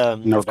sure. And,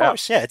 No of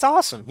course, yeah, it's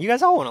awesome. You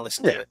guys all want to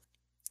listen to it.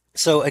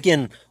 So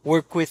again,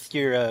 work with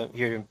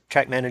your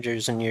track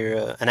managers and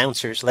your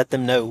announcers. Let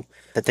them know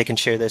that they can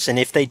share this, and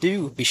if they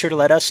do, be sure to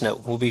let us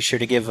know. We'll be sure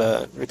to give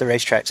the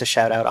racetracks a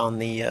shout out on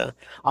the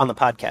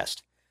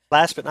podcast.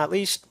 Last but not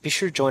least, be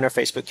sure to join our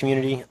Facebook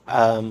community.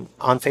 On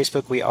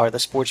Facebook, we are the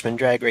Sportsman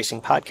Drag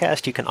Racing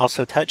Podcast. You can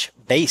also touch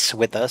base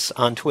with us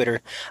on Twitter.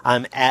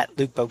 I'm at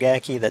Luke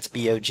Bogacki, that's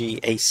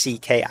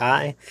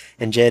Bogacki,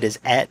 and Jed is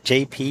at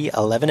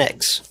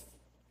JP11X.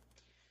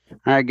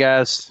 All right,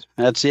 guys,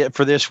 that's it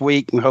for this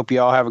week. We hope you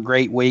all have a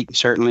great week.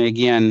 Certainly,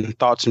 again,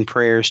 thoughts and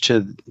prayers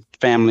to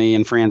family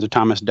and friends of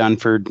Thomas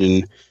Dunford,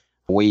 and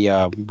we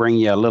bring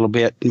you a little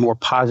bit more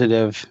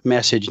positive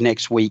message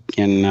next week.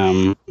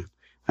 And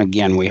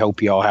again, we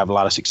hope you all have a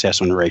lot of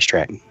success on the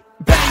racetrack.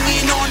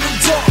 Banging on the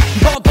door,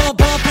 bump, bump,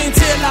 bump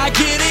until I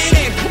get it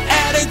in.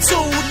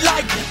 Attitude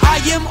like I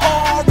am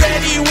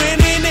already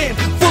winning it.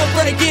 Foot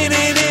breaking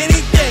in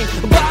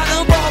anything.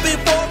 Bottom ball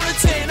before a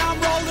 10. I'm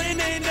rolling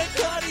in the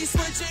cutty,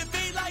 switching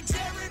feet like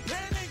Jared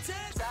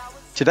Pennington.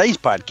 Today's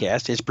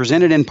podcast is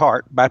presented in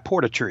part by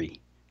Portatree.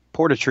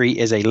 Portatree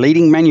is a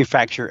leading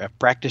manufacturer of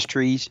practice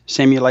trees,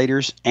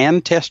 simulators,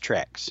 and test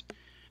tracks.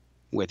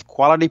 With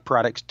quality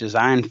products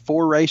designed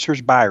for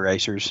racers by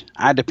racers,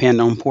 I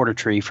depend on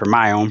Portatree for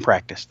my own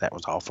practice. That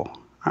was awful.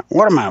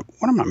 What am I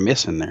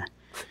missing there?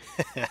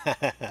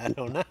 I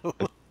don't know.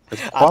 I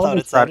thought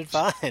it sounded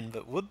fine,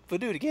 but we'll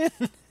do it again.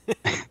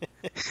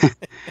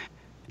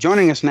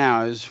 Joining us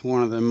now is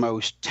one of the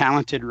most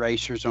talented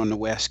racers on the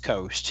West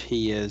Coast.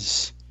 He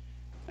is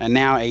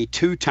now a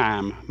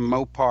two-time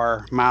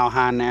Mopar Mile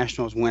High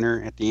Nationals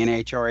winner at the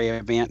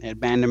NHRA event at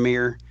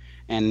Bandamere,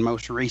 and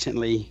most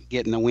recently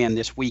getting the win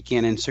this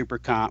weekend in Super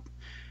Comp.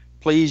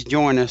 Please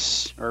join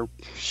us, or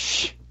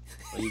please,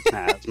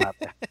 it's not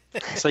that.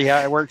 See how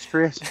it works,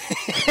 Kris?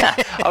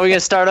 Are we going to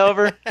start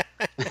over?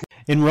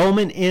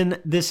 Enrollment in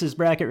This Is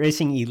Bracket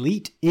Racing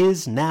Elite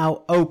is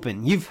now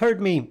open. You've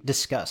heard me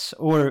discuss,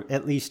 or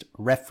at least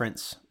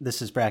reference, This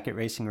Is Bracket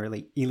Racing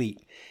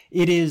Elite.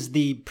 It is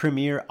the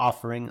premier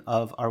offering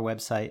of our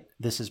website,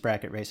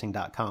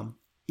 thisisbracketracing.com.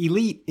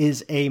 Elite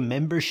is a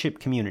membership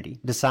community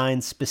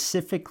designed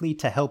specifically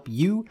to help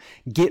you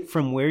get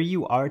from where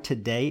you are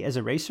today as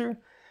a racer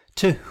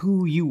to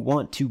who you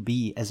want to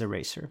be as a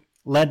racer.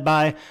 Led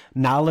by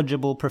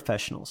knowledgeable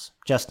professionals.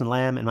 Justin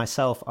Lamb and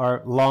myself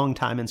are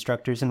longtime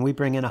instructors, and we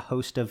bring in a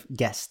host of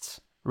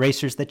guests,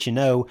 racers that you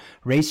know,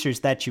 racers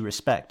that you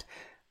respect.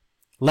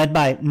 Led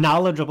by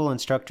knowledgeable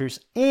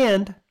instructors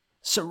and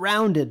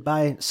surrounded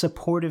by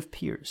supportive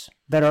peers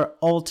that are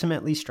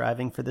ultimately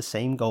striving for the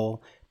same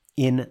goal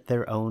in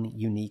their own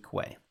unique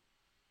way.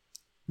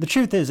 The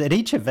truth is, at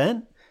each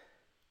event,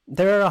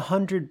 there are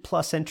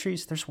 100+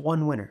 entries. There's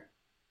one winner.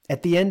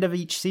 At the end of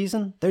each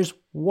season, there's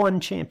one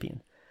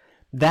champion.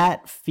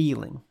 That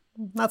feeling,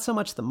 not so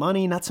much the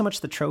money, not so much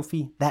the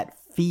trophy, that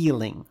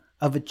feeling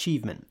of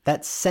achievement,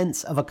 that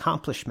sense of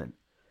accomplishment,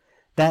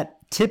 that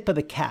tip of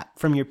the cap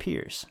from your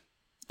peers,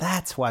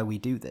 that's why we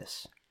do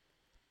this.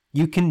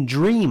 You can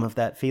dream of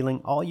that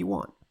feeling all you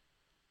want,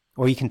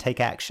 or you can take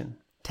action.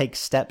 Take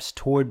steps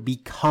toward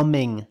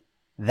becoming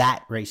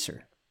that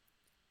racer.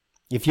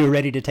 If you're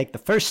ready to take the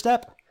first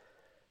step,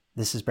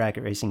 This Is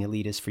Bracket Racing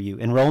Elite is for you.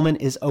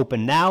 Enrollment is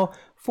open now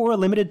for a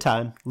limited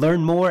time.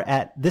 Learn more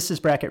at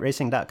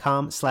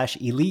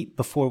thisisbracketracing.com/elite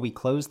before we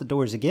close the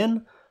doors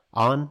again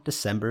on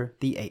December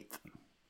the 8th.